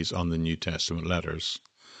 commentaries on the New Testament letters.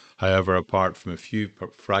 However, apart from a few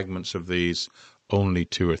fragments of these, only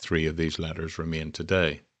 2 or 3 of these letters remain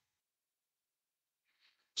today.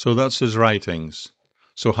 So that's his writings.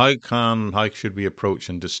 So how should we approach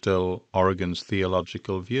and distill Origen's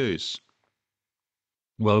theological views?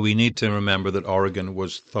 Well, we need to remember that Origen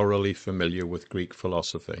was thoroughly familiar with Greek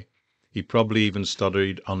philosophy. He probably even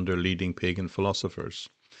studied under leading pagan philosophers.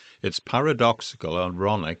 It's paradoxical,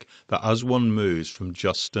 ironic, that as one moves from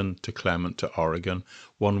Justin to Clement to Origen,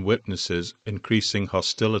 one witnesses increasing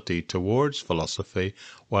hostility towards philosophy,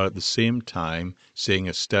 while at the same time seeing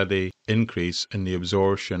a steady increase in the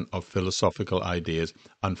absorption of philosophical ideas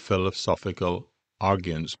and philosophical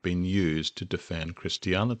arguments being used to defend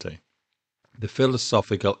Christianity. The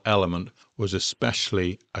philosophical element was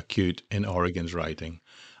especially acute in Origen's writing,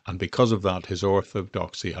 and because of that his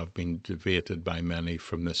orthodoxy have been debated by many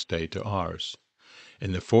from this day to ours.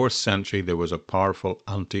 In the 4th century there was a powerful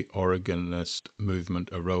anti-Origenist movement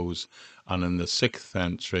arose, and in the 6th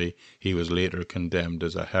century he was later condemned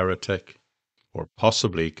as a heretic, or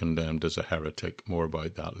possibly condemned as a heretic, more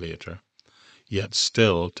about that later. Yet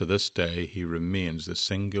still, to this day, he remains the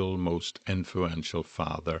single most influential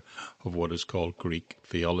father of what is called Greek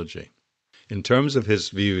theology. In terms of his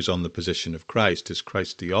views on the position of Christ, his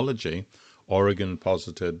Christology, Origen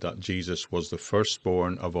posited that Jesus was the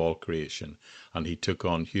firstborn of all creation, and he took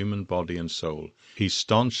on human body and soul. He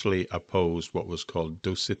staunchly opposed what was called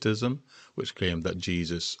Docetism, which claimed that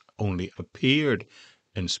Jesus only appeared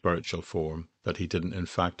in spiritual form, that he didn't in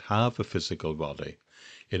fact have a physical body.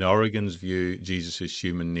 In Origen's view, Jesus'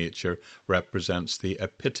 human nature represents the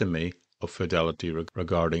epitome of fidelity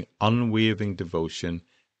regarding unwavering devotion,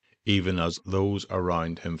 even as those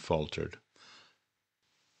around him faltered.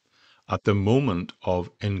 At the moment of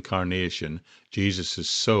incarnation, Jesus'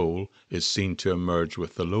 soul is seen to emerge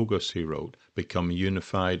with the Logos, he wrote, become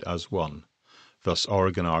unified as one. Thus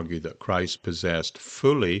Origen argued that Christ possessed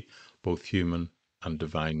fully both human and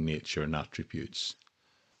divine nature and attributes,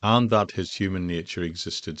 and that his human nature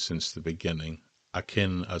existed since the beginning,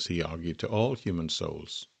 akin, as he argued, to all human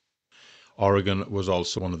souls. Origen was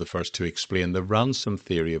also one of the first to explain the ransom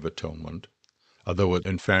theory of atonement, although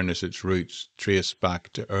in fairness its roots trace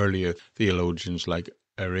back to earlier theologians like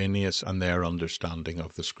Irenaeus and their understanding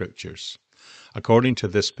of the Scriptures. According to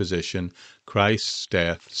this position, Christ's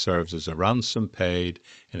death serves as a ransom paid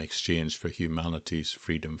in exchange for humanity's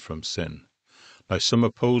freedom from sin. Now, some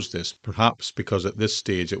oppose this, perhaps because at this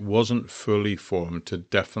stage it wasn't fully formed to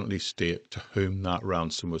definitely state to whom that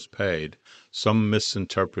ransom was paid. Some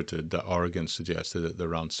misinterpreted that Origen suggested that the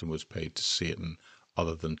ransom was paid to Satan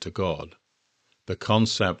other than to God. The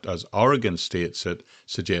concept, as Origen states it,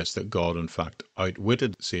 suggests that God in fact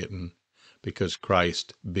outwitted Satan, because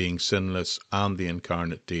Christ, being sinless and the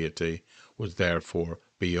incarnate deity, was therefore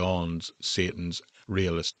beyond Satan's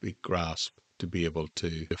realistic grasp to be able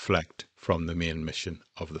to deflect from the main mission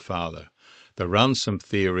of the Father. The ransom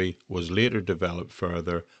theory was later developed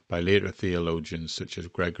further by later theologians such as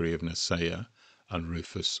Gregory of Nyssa and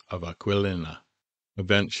Rufus of Aquilina,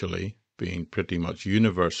 eventually being pretty much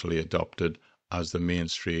universally adopted as the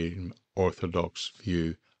mainstream orthodox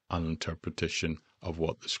view and interpretation of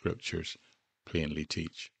what the Scriptures plainly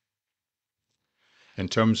teach. In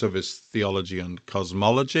terms of his theology on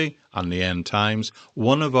cosmology and the end times,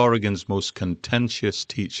 one of Origen's most contentious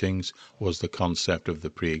teachings was the concept of the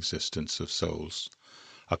pre-existence of souls.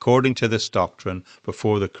 According to this doctrine,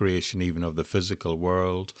 before the creation even of the physical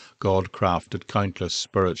world, God crafted countless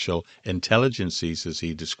spiritual intelligences, as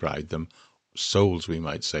he described them, souls we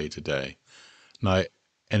might say today. Now,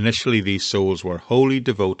 initially these souls were wholly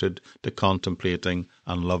devoted to contemplating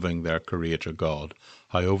and loving their Creator God.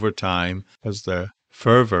 How over time, as their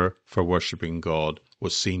fervour for worshipping God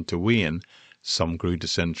was seen to wane, some grew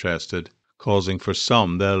disinterested, causing for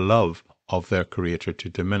some their love of their Creator to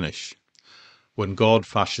diminish. When God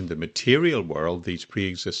fashioned the material world, these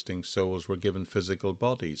pre-existing souls were given physical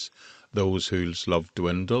bodies. Those whose love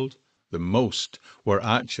dwindled the most were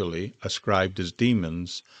actually ascribed as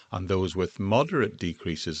demons, and those with moderate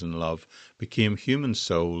decreases in love became human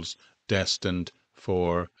souls destined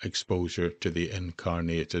for exposure to the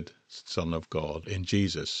incarnated Son of God in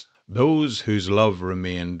Jesus. Those whose love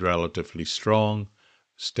remained relatively strong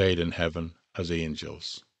stayed in heaven as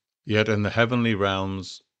angels. Yet in the heavenly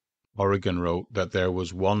realms, Origen wrote that there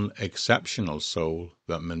was one exceptional soul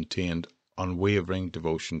that maintained unwavering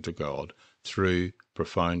devotion to God through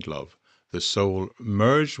profound love. The soul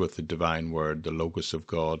merged with the divine word, the Logos of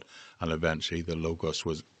God, and eventually the Logos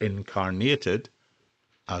was incarnated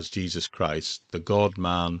as Jesus Christ, the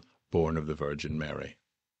God-man born of the Virgin Mary.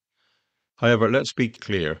 However, let's be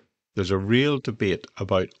clear, there's a real debate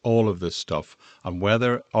about all of this stuff and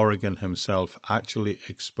whether Origen himself actually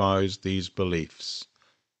espoused these beliefs,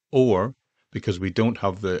 or, because we don't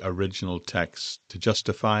have the original text to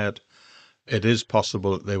justify it, it is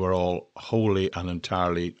possible that they were all wholly and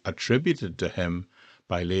entirely attributed to him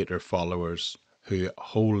by later followers who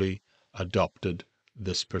wholly adopted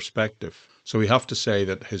this perspective. So we have to say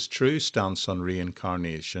that his true stance on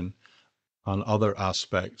reincarnation and other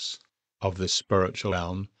aspects of the spiritual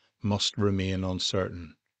realm must remain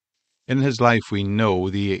uncertain. In his life, we know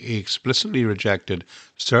that he explicitly rejected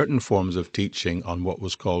certain forms of teaching on what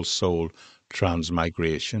was called soul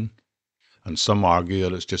transmigration, and some argue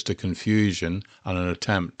that it's just a confusion and an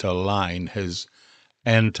attempt to align his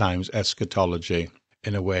end times eschatology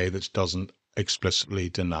in a way that doesn't explicitly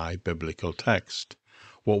deny biblical text.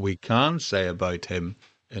 What we can say about him,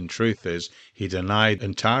 in truth, is he denied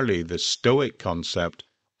entirely the Stoic concept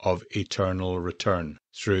of eternal return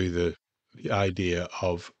through the idea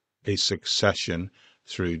of a succession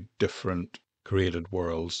through different created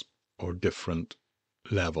worlds or different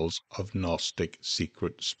levels of Gnostic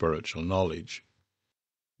secret spiritual knowledge.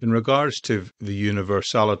 In regards to the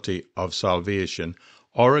universality of salvation,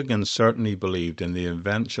 Origen certainly believed in the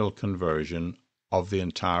eventual conversion of the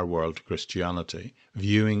entire world to Christianity,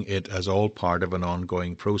 viewing it as all part of an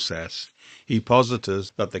ongoing process. He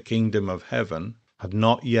posited that the kingdom of heaven had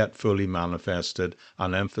not yet fully manifested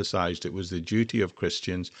and emphasized it was the duty of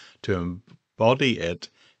Christians to embody it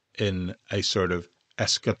in a sort of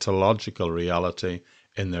eschatological reality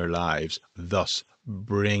in their lives, thus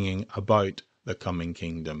bringing about the coming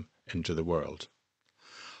kingdom into the world.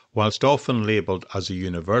 Whilst often labelled as a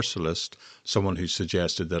universalist, someone who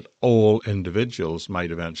suggested that all individuals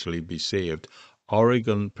might eventually be saved,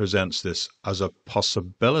 Origen presents this as a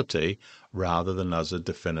possibility rather than as a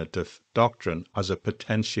definitive doctrine, as a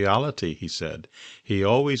potentiality, he said. He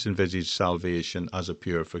always envisaged salvation as a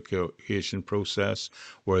purification process,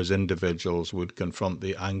 whereas individuals would confront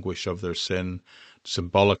the anguish of their sin,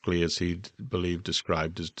 symbolically, as he believed,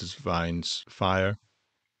 described as divine fire.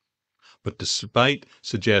 But despite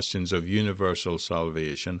suggestions of universal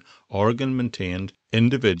salvation, Origen maintained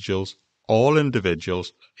all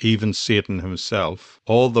individuals, even Satan himself,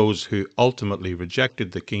 all those who ultimately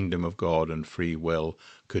rejected the kingdom of God and free will,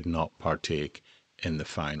 could not partake in the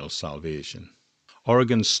final salvation.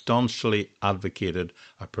 Origen staunchly advocated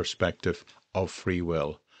a perspective of free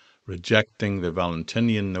will, rejecting the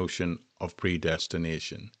Valentinian notion of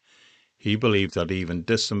predestination. He believed that even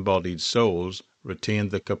disembodied souls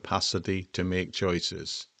retained the capacity to make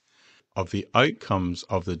choices. Of the outcomes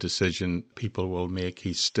of the decision people will make,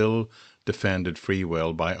 he still defended free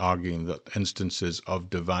will by arguing that instances of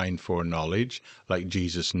divine foreknowledge, like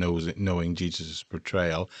Jesus knowing Jesus'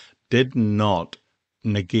 betrayal, did not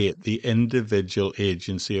negate the individual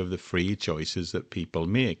agency of the free choices that people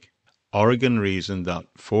make. Origen reasoned that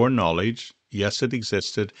foreknowledge, yes, it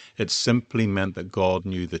existed, it simply meant that God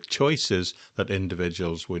knew the choices that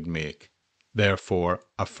individuals would make, therefore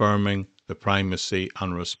affirming the primacy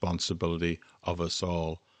and responsibility of us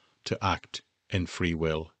all to act in free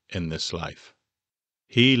will in this life.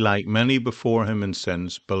 He, like many before him and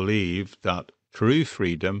since, believed that true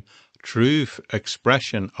freedom, true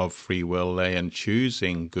expression of free will lay in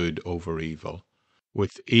choosing good over evil,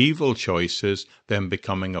 with evil choices then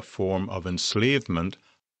becoming a form of enslavement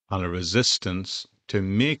and a resistance to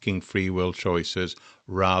making free will choices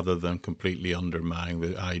rather than completely undermining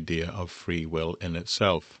the idea of free will in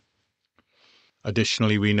itself.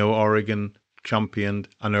 Additionally, we know Origen championed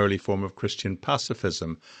an early form of Christian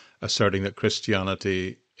pacifism, asserting that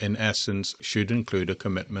Christianity, in essence, should include a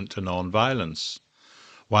commitment to non-violence.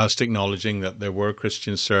 Whilst acknowledging that there were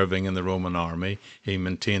Christians serving in the Roman army, he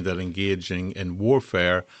maintained that engaging in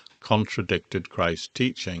warfare contradicted Christ's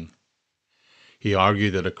teaching. He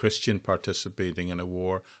argued that a Christian participating in a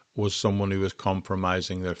war was someone who was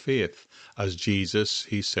compromising their faith, as Jesus,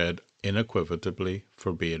 he said, unequivocally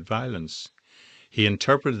forbade violence. He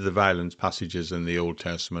interpreted the violence passages in the Old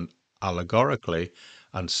Testament allegorically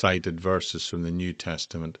and cited verses from the New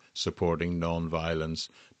Testament supporting non-violence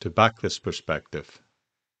to back this perspective.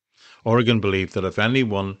 Origen believed that if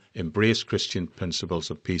anyone embraced Christian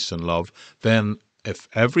principles of peace and love, then if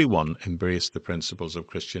everyone embraced the principles of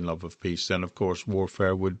Christian love of peace, then of course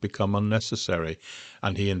warfare would become unnecessary,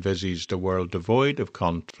 and he envisaged a world devoid of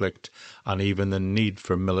conflict and even the need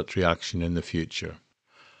for military action in the future.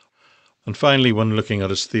 And finally, when looking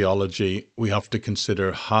at his theology, we have to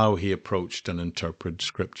consider how he approached and interpreted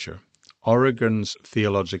Scripture. Origen's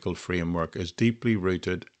theological framework is deeply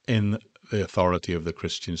rooted in the authority of the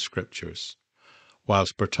Christian Scriptures.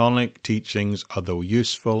 Whilst Platonic teachings, although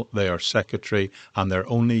useful, they are secondary and they're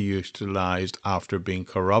only utilized after being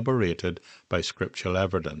corroborated by scriptural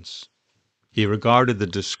evidence. He regarded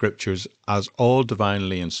the Scriptures as all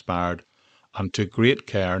divinely inspired and took great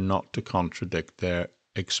care not to contradict their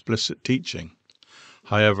explicit teaching.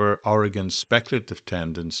 However, Origen's speculative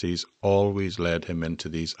tendencies always led him into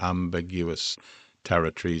these ambiguous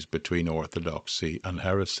territories between orthodoxy and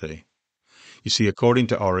heresy. You see, according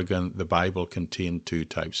to Origen, the Bible contained two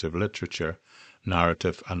types of literature,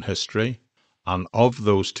 narrative and history, and of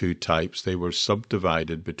those two types they were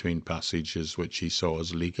subdivided between passages which he saw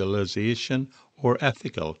as legalization or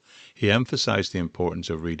ethical. He emphasized the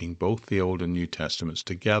importance of reading both the Old and New Testaments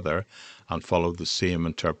together and followed the same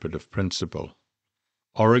interpretive principle.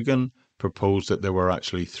 Origen proposed that there were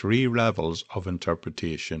actually three levels of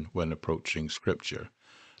interpretation when approaching Scripture.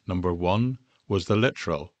 Number one was the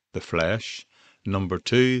literal, the flesh. Number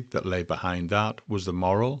two, that lay behind that, was the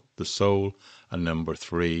moral, the soul. And number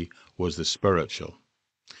three was the spiritual.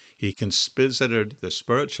 He considered the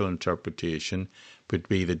spiritual interpretation would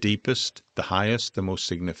be the deepest, the highest, the most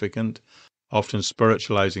significant, often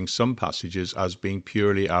spiritualizing some passages as being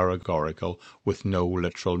purely allegorical with no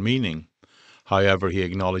literal meaning. However, he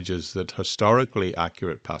acknowledges that historically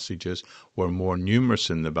accurate passages were more numerous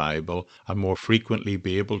in the Bible and more frequently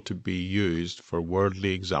be able to be used for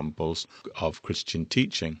worldly examples of Christian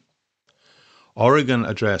teaching. Origen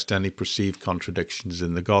addressed any perceived contradictions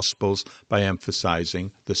in the Gospels by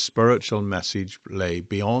emphasizing the spiritual message lay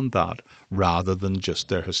beyond that rather than just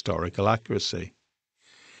their historical accuracy.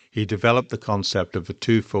 He developed the concept of a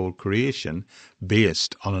twofold creation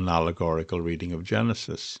based on an allegorical reading of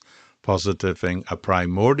Genesis, positing a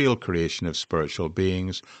primordial creation of spiritual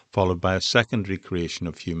beings, followed by a secondary creation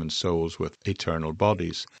of human souls with eternal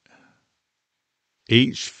bodies.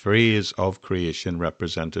 Each phase of creation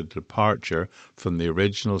represented a departure from the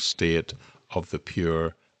original state of the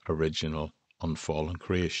pure, original, unfallen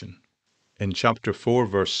creation. In chapter 4,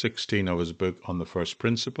 verse 16 of his book On the First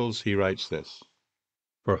Principles, he writes this: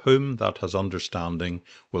 "For whom that has understanding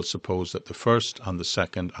will suppose that the first and the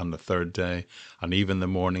second and the third day, and even the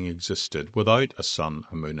morning existed without a sun,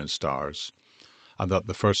 a moon, and stars, and that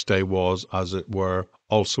the first day was, as it were,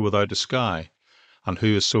 also without a sky. And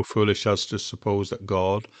who is so foolish as to suppose that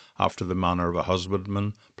God, after the manner of a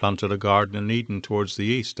husbandman, planted a garden in Eden towards the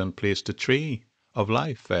east, and placed a tree of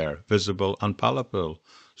life there, visible and palpable,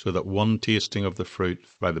 so that one tasting of the fruit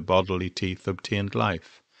by the bodily teeth obtained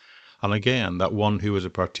life? And again, that one who was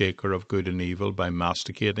a partaker of good and evil by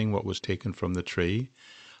masticating what was taken from the tree?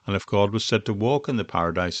 And if God was said to walk in the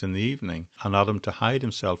paradise in the evening, and Adam to hide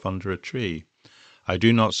himself under a tree, I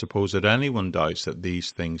do not suppose that anyone doubts that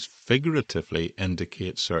these things figuratively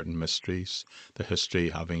indicate certain mysteries, the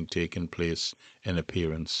history having taken place in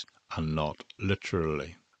appearance and not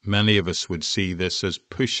literally." Many of us would see this as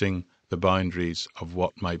pushing the boundaries of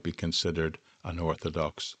what might be considered an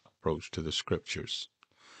orthodox approach to the Scriptures.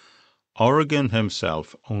 Origen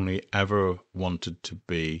himself only ever wanted to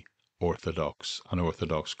be orthodox, an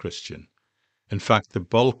orthodox Christian. In fact, the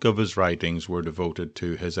bulk of his writings were devoted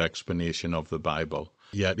to his explanation of the Bible.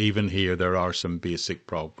 Yet even here there are some basic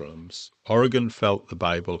problems. Origen felt the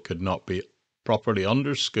Bible could not be properly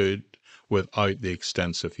understood without the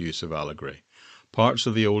extensive use of allegory. Parts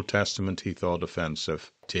of the Old Testament he thought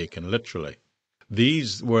offensive, taken literally.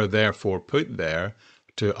 These were therefore put there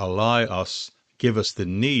to give us the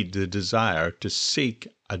need, the desire to seek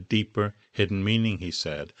a deeper hidden meaning, he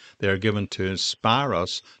said. They are given to inspire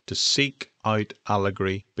us to seek out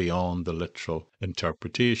allegory beyond the literal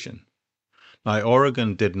interpretation. Now,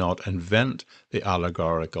 Origen did not invent the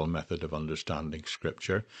allegorical method of understanding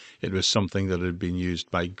Scripture. It was something that had been used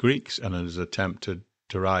by Greeks in his attempt to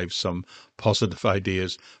derive some positive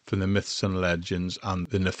ideas from the myths and legends and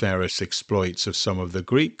the nefarious exploits of some of the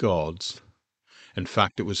Greek gods. In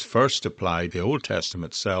fact, it was first applied, the Old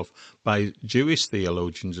Testament itself, by Jewish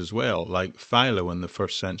theologians as well, like Philo in the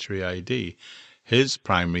 1st century AD. His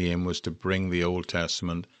primary aim was to bring the Old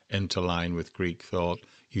Testament into line with Greek thought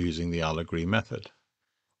using the allegory method.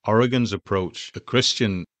 Origen's approach, the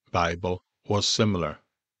Christian Bible, was similar.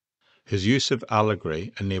 His use of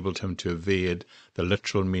allegory enabled him to evade the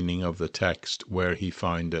literal meaning of the text where he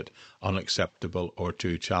found it unacceptable or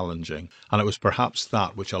too challenging, and it was perhaps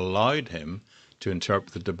that which allowed him to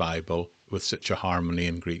interpret the Bible with such a harmony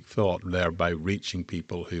in Greek thought, thereby reaching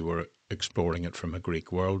people who were exploring it from a Greek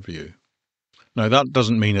worldview. Now, that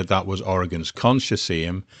doesn't mean that that was Origen's conscious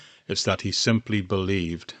aim. It's that he simply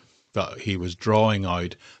believed that he was drawing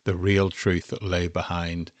out the real truth that lay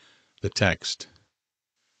behind the text.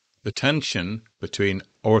 The tension between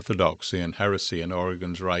orthodoxy and heresy in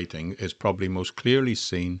Origen's writing is probably most clearly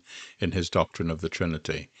seen in his doctrine of the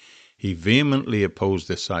Trinity. He vehemently opposed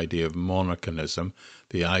this idea of monarchianism,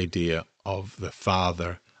 the idea of the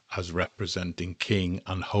Father as representing King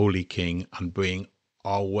and Holy King and being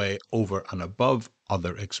our way over and above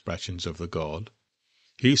other expressions of the God.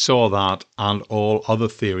 He saw that and all other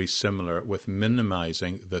theories similar with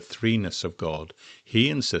minimizing the threeness of God. He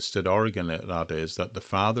insisted, Origen that is, that the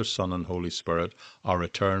Father, Son, and Holy Spirit are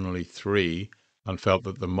eternally three, and felt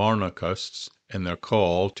that the monarchists, in their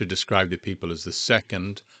call to describe the people as the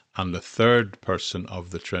second and the third person of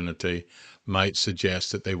the Trinity, might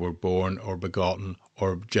suggest that they were born or begotten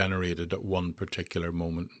or generated at one particular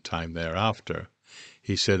moment in time thereafter.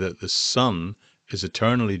 He said that the Son is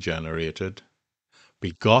eternally generated,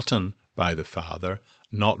 begotten by the Father,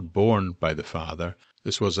 not born by the Father.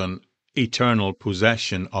 This was an eternal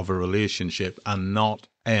possession of a relationship and not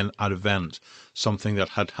an event, something that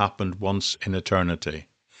had happened once in eternity.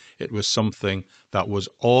 It was something that was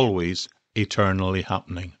always eternally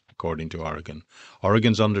happening, according to Origen.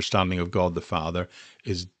 Origen's understanding of God the Father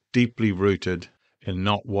is deeply rooted in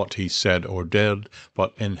not what he said or did,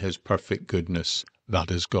 but in his perfect goodness,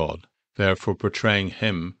 that is God. Therefore, portraying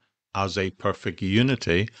him as a perfect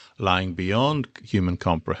unity lying beyond human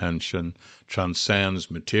comprehension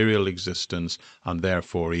transcends material existence and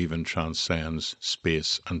therefore even transcends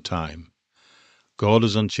space and time. God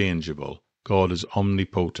is unchangeable. God is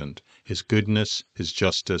omnipotent. His goodness, his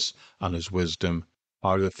justice, and his wisdom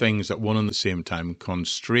are the things that one and the same time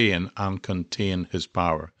constrain and contain his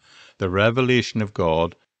power. The revelation of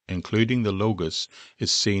God, including the Logos,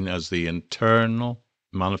 is seen as the internal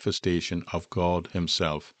manifestation of God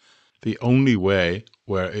himself, the only way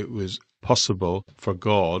where it was possible for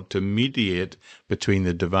God to mediate between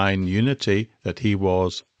the divine unity that he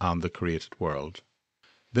was and the created world.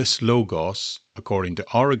 This Logos, according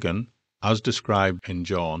to Origen, as described in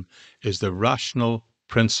John, is the rational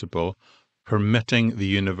principle permitting the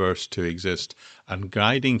universe to exist and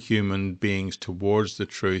guiding human beings towards the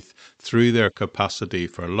truth through their capacity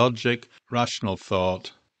for logic, rational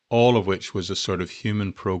thought, all of which was a sort of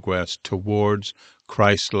human progress towards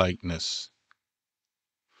Christ-likeness,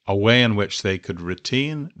 a way in which they could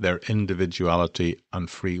retain their individuality and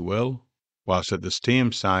free will, whilst at the same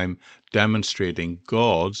time demonstrating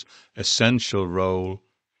God's essential role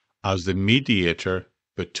as the mediator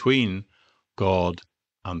between God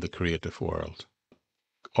and the creative world.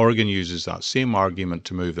 Origen uses that same argument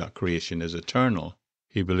to move that creation is eternal.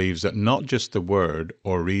 He believes that not just the word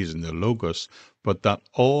or reason, the logos, but that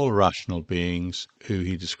all rational beings, who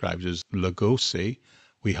he describes as logosi,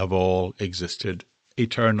 we have all existed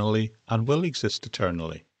eternally and will exist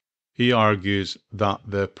eternally. He argues that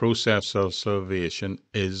the process of salvation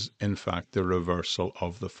is, in fact, the reversal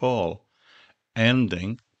of the fall,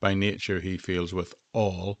 ending, by nature he feels, with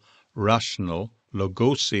all rational,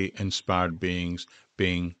 logosi-inspired beings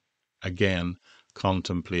being, again,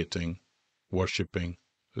 contemplating, worshipping,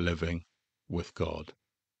 living with God.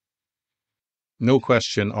 No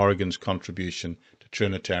question Origen's contribution to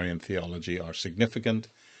Trinitarian theology are significant,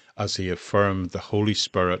 as he affirmed the Holy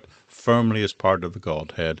Spirit firmly as part of the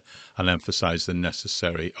Godhead and emphasized the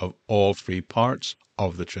necessity of all three parts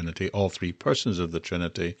of the Trinity, all three persons of the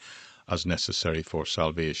Trinity, as necessary for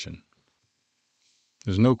salvation.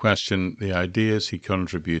 There's no question the ideas he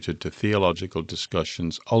contributed to theological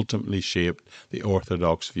discussions ultimately shaped the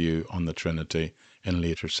orthodox view on the Trinity in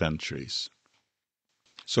later centuries.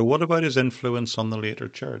 So what about his influence on the later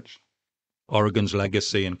church? Origen's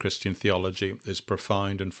legacy in Christian theology is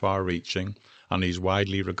profound and far-reaching, and he's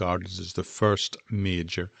widely regarded as the first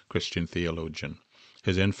major Christian theologian.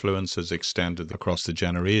 His influence has extended across the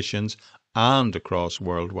generations and across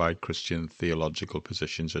worldwide Christian theological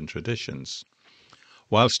positions and traditions.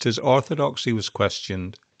 Whilst his orthodoxy was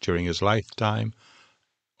questioned during his lifetime,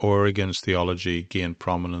 Origen's theology gained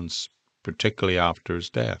prominence, particularly after his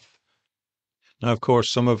death. Now, of course,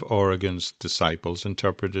 some of Origen's disciples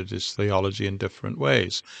interpreted his theology in different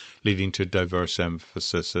ways, leading to diverse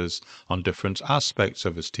emphases on different aspects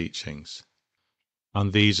of his teachings.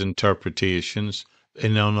 And these interpretations,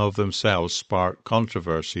 in and of themselves, sparked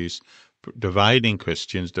controversies, dividing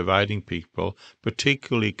Christians, dividing people,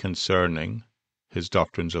 particularly concerning his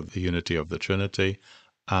doctrines of the unity of the Trinity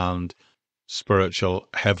and spiritual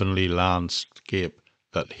heavenly landscape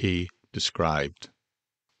that he described.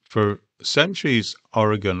 For centuries,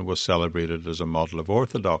 Origen was celebrated as a model of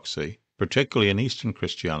orthodoxy, particularly in Eastern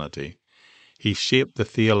Christianity. He shaped the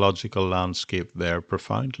theological landscape there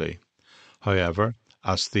profoundly. However,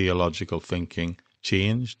 as theological thinking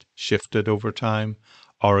changed, shifted over time,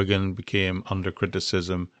 Origen became under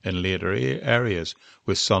criticism in later areas,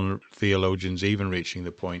 with some theologians even reaching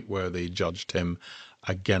the point where they judged him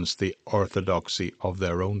against the orthodoxy of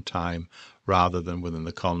their own time rather than within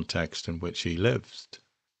the context in which he lived.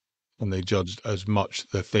 And they judged as much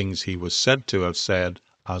the things he was said to have said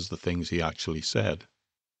as the things he actually said.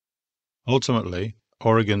 Ultimately,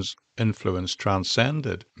 Origen's influence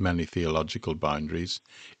transcended many theological boundaries.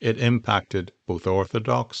 It impacted both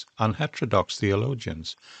Orthodox and heterodox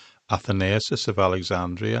theologians. Athanasius of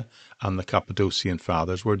Alexandria and the Cappadocian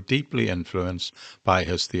Fathers were deeply influenced by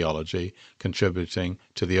his theology, contributing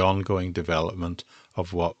to the ongoing development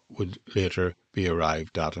of what would later be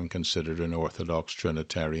arrived at and considered an Orthodox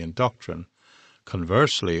Trinitarian doctrine.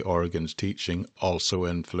 Conversely, Origen's teaching also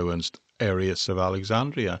influenced Arius of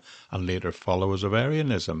Alexandria and later followers of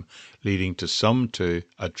Arianism, leading to some to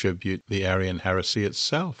attribute the Arian heresy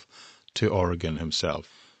itself to Origen himself.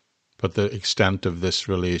 But the extent of this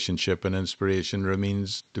relationship and inspiration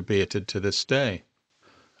remains debated to this day.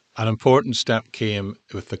 An important step came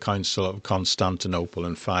with the Council of Constantinople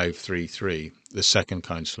in 533, the Second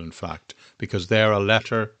Council in fact, because there a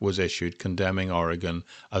letter was issued condemning Origen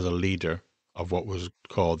as a leader of what was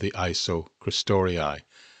called the Christorii.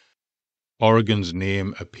 Origen's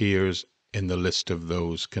name appears in the list of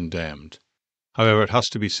those condemned. However, it has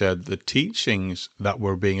to be said the teachings that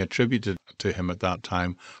were being attributed to him at that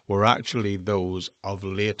time were actually those of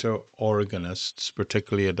later Origenists,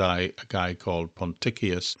 particularly a guy called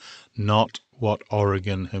Ponticus, not what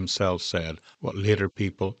Origen himself said, what later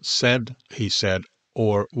people said he said,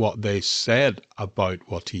 or what they said about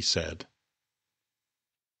what he said.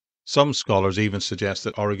 Some scholars even suggest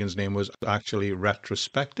that Origen's name was actually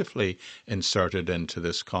retrospectively inserted into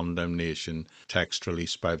this condemnation text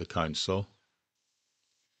released by the Council.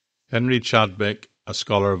 Henry Chadwick, a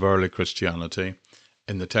scholar of early Christianity,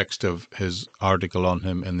 in the text of his article on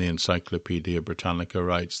him in the Encyclopaedia Britannica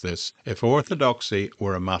writes this: "If orthodoxy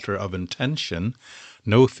were a matter of intention,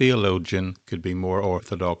 no theologian could be more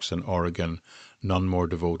orthodox than Origen, none more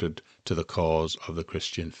devoted to the cause of the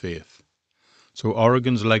Christian faith." So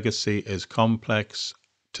Origen's legacy is complex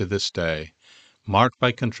to this day, marked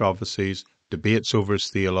by controversies, debates over his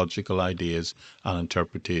theological ideas and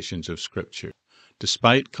interpretations of Scripture.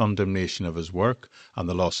 Despite condemnation of his work and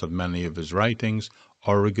the loss of many of his writings,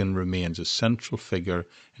 Origen remains a central figure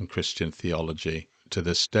in Christian theology to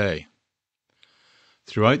this day.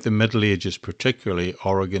 Throughout the Middle Ages particularly,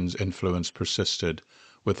 Origen's influence persisted,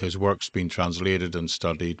 with his works being translated and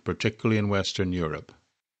studied, particularly in Western Europe.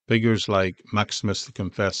 Figures like Maximus the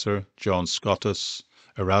Confessor, John Scotus,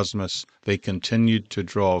 Erasmus, they continued to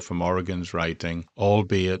draw from Origen's writing,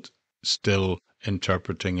 albeit still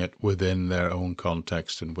interpreting it within their own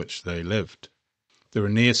context in which they lived. The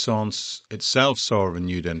Renaissance itself saw a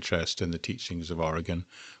renewed interest in the teachings of Origen,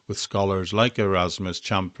 with scholars like Erasmus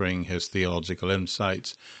championing his theological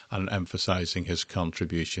insights and emphasizing his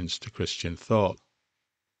contributions to Christian thought.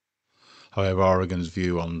 However, Origen's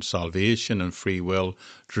view on salvation and free will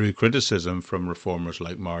drew criticism from reformers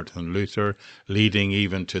like Martin Luther, leading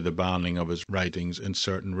even to the banning of his writings in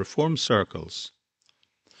certain reform circles.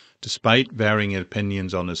 Despite varying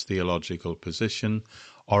opinions on his theological position,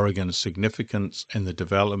 Origen's significance in the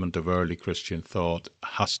development of early Christian thought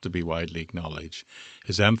has to be widely acknowledged.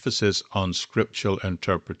 His emphasis on scriptural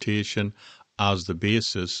interpretation as the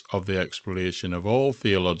basis of the exploration of all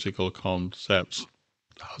theological concepts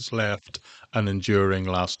has left an enduring,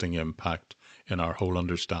 lasting impact in our whole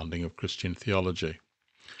understanding of Christian theology.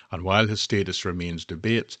 And while his status remains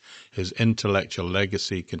debate, his intellectual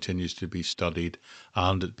legacy continues to be studied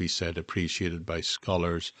and, it be said, appreciated by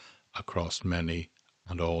scholars across many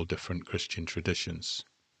and all different Christian traditions.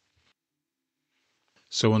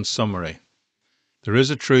 So in summary, there is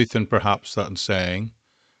a truth in perhaps that in saying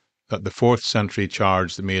that the 4th century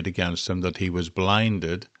charge that made against him that he was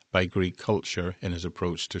blinded by Greek culture in his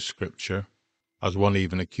approach to Scripture, as one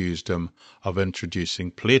even accused him of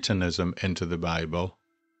introducing Platonism into the Bible.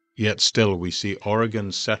 Yet still we see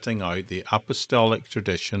Origen setting out the apostolic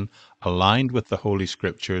tradition aligned with the Holy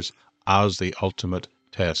Scriptures as the ultimate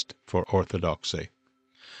test for orthodoxy.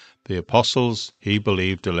 The apostles, he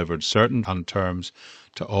believed, delivered certain terms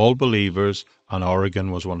to all believers, and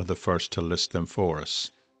Origen was one of the first to list them for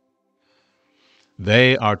us.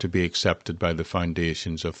 They are to be accepted by the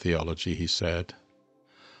foundations of theology, he said,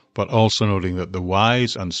 but also noting that the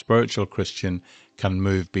wise and spiritual Christian can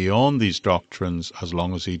move beyond these doctrines as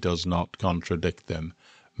long as he does not contradict them,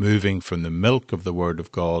 moving from the milk of the Word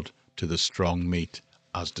of God to the strong meat,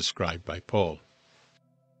 as described by Paul.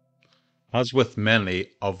 As with many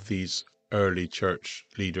of these early church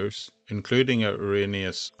leaders, including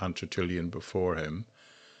Irenaeus and Tertullian before him,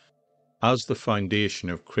 as the foundation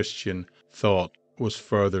of Christian thought was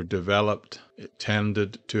further developed, it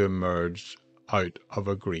tended to emerge out of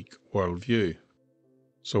a Greek worldview.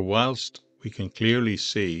 So whilst we can clearly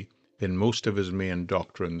see in most of his main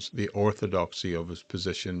doctrines the orthodoxy of his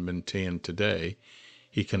position maintained today,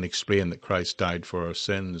 he can explain that Christ died for our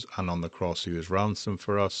sins and on the cross he was ransom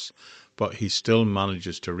for us, but he still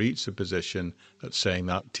manages to reach the position that saying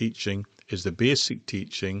that teaching is the basic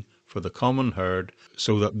teaching for the common herd,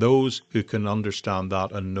 so that those who can understand that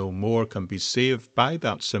and know more can be saved by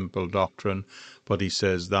that simple doctrine. But he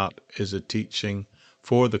says that is a teaching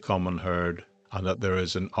for the common herd, and that there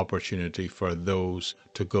is an opportunity for those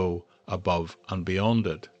to go above and beyond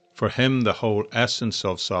it. For him, the whole essence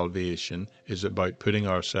of salvation is about putting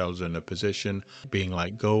ourselves in a position, being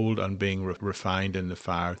like gold and being refined in the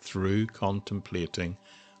fire through contemplating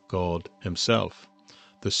God himself.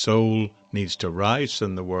 The soul needs to rise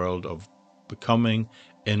from the world of becoming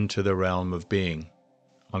into the realm of being.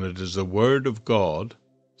 And it is the Word of God,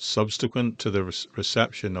 subsequent to the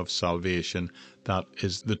reception of salvation, that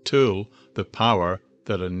is the tool, the power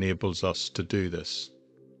that enables us to do this.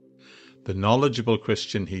 The knowledgeable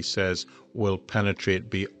Christian, he says, will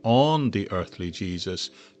penetrate beyond the earthly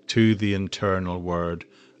Jesus to the eternal Word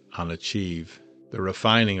and achieve. The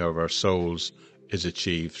refining of our souls is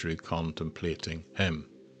achieved through contemplating him.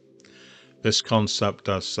 This concept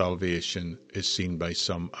of salvation is seen by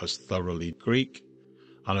some as thoroughly Greek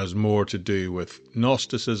and has more to do with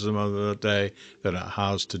Gnosticism of the day than it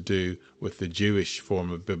has to do with the Jewish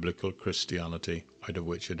form of biblical Christianity out of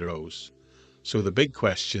which it arose. So the big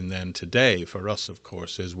question then today for us, of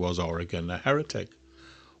course, is, was Origen a heretic?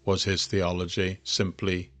 Was his theology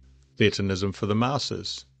simply Platonism for the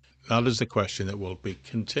masses? That is the question that will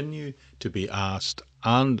continue to be asked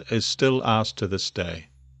and is still asked to this day.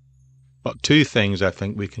 But two things I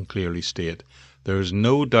think we can clearly state. There is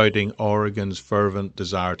no doubting Origen's fervent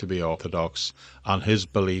desire to be orthodox and his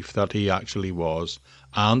belief that he actually was,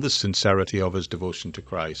 and the sincerity of his devotion to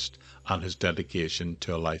Christ and his dedication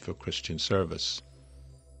to a life of Christian service.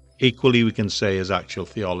 Equally, we can say his actual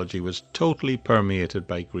theology was totally permeated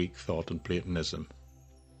by Greek thought and Platonism.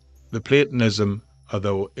 The Platonism,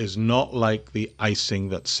 although, is not like the icing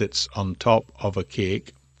that sits on top of a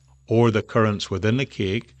cake or the currants within a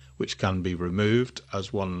cake, which can be removed,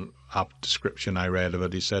 as one apt description I read of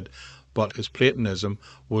it, he said, but his Platonism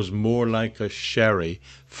was more like a sherry,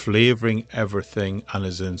 flavouring everything and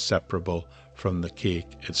is inseparable from the cake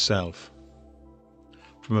itself.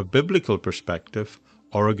 From a biblical perspective,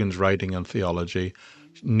 Origen's writing and theology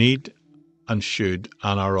need and should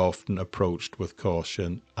and are often approached with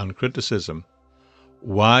caution and criticism.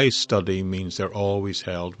 Wise study means they're always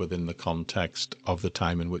held within the context of the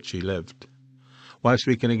time in which he lived. Whilst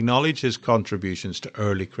we can acknowledge his contributions to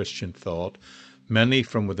early Christian thought, many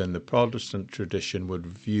from within the Protestant tradition would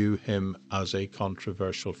view him as a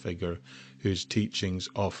controversial figure whose teachings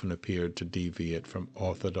often appeared to deviate from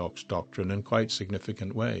orthodox doctrine in quite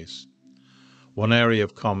significant ways. One area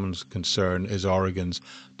of common concern is Origen's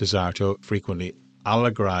desire to frequently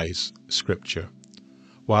allegorize Scripture.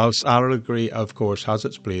 Whilst allegory, of course, has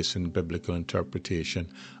its place in biblical interpretation,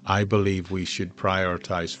 I believe we should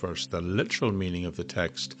prioritize first the literal meaning of the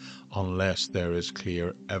text unless there is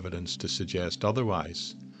clear evidence to suggest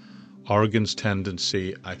otherwise. Origen's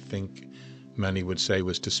tendency, I think many would say,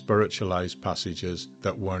 was to spiritualize passages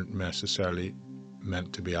that weren't necessarily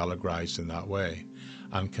meant to be allegorized in that way,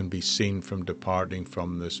 and can be seen from departing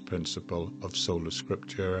from this principle of sola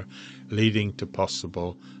scriptura, leading to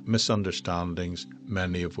possible misunderstandings,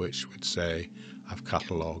 many of which would say I've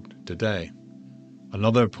catalogued today.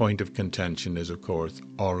 Another point of contention is, of course,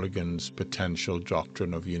 Origen's potential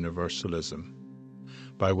doctrine of universalism,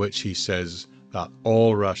 by which he says that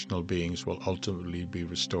all rational beings will ultimately be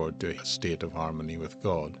restored to a state of harmony with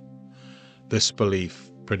God. This belief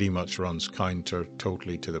pretty much runs counter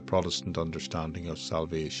totally to the Protestant understanding of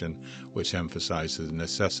salvation, which emphasizes the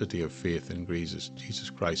necessity of faith in Jesus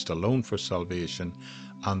Christ alone for salvation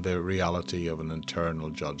and the reality of an eternal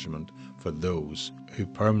judgment for those who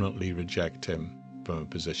permanently reject him from a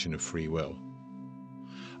position of free will.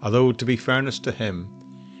 Although, to be fairness to him,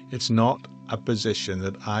 it's not a position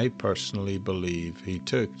that I personally believe he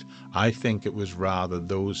took. I think it was rather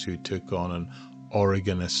those who took on an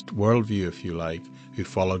Origenist worldview, if you like, who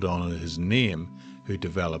followed on in his name, who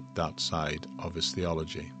developed that side of his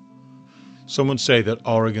theology. Some would say that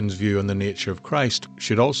Origen's view on the nature of Christ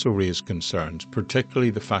should also raise concerns, particularly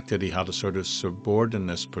the fact that he had a sort of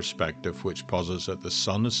subordinateness perspective which posits that the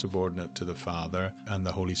Son is subordinate to the Father and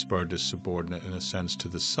the Holy Spirit is subordinate in a sense to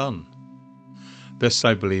the Son. This,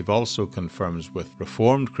 I believe, also confirms with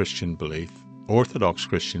Reformed Christian belief, Orthodox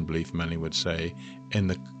Christian belief, many would say, in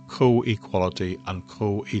the co-equality and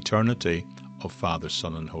co-eternity of Father,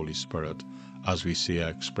 Son and Holy Spirit, as we see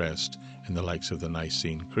expressed in the likes of the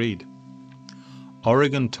Nicene Creed.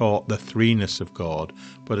 Origen taught the threeness of God,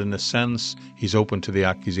 but in a sense he's open to the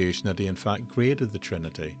accusation that he in fact graded the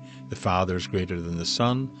Trinity. The Father is greater than the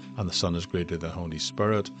Son, and the Son is greater than the Holy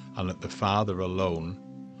Spirit, and that the Father alone,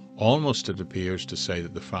 almost it appears to say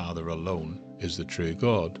that the Father alone is the true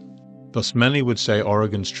God. Thus many would say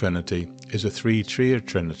Origen's Trinity is a three-tiered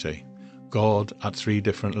Trinity, God at three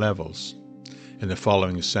different levels. In the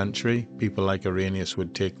following century, people like Irenaeus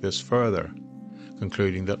would take this further,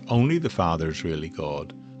 concluding that only the Father is really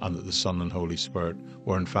God, and that the Son and Holy Spirit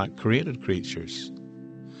were in fact created creatures.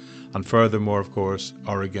 And furthermore, of course,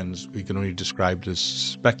 Origen's, we can only describe it as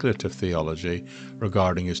speculative theology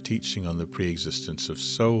regarding his teaching on the pre-existence of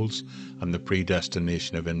souls and the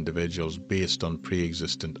predestination of individuals based on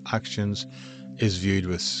pre-existent actions, is viewed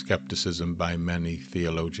with skepticism by many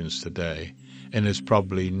theologians today, and is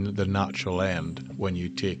probably the natural end when you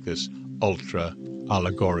take this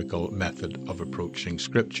ultra-allegorical method of approaching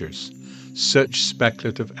scriptures. Such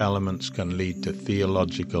speculative elements can lead to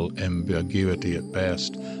theological ambiguity at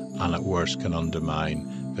best, and at worst can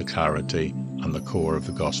undermine the clarity and the core of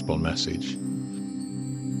the gospel message.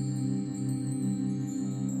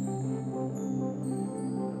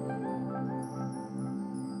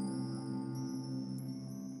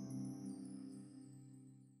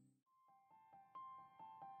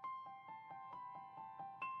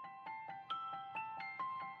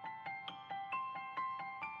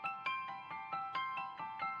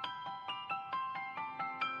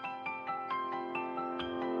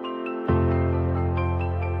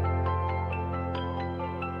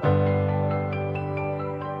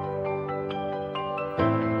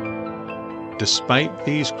 Despite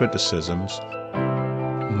these criticisms,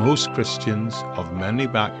 most Christians of many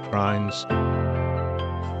backgrounds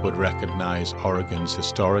would recognize Origen's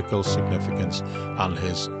historical significance and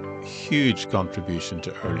his huge contribution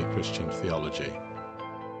to early Christian theology.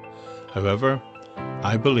 However,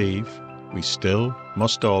 I believe we still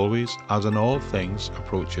must always, as in all things,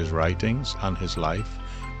 approach his writings and his life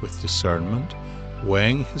with discernment,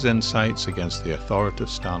 weighing his insights against the authoritative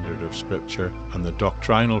standard of Scripture and the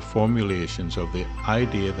doctrinal formulations of the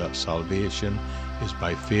idea that salvation is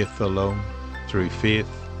by faith alone, through faith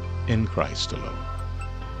in Christ alone.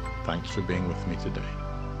 Thanks for being with me today.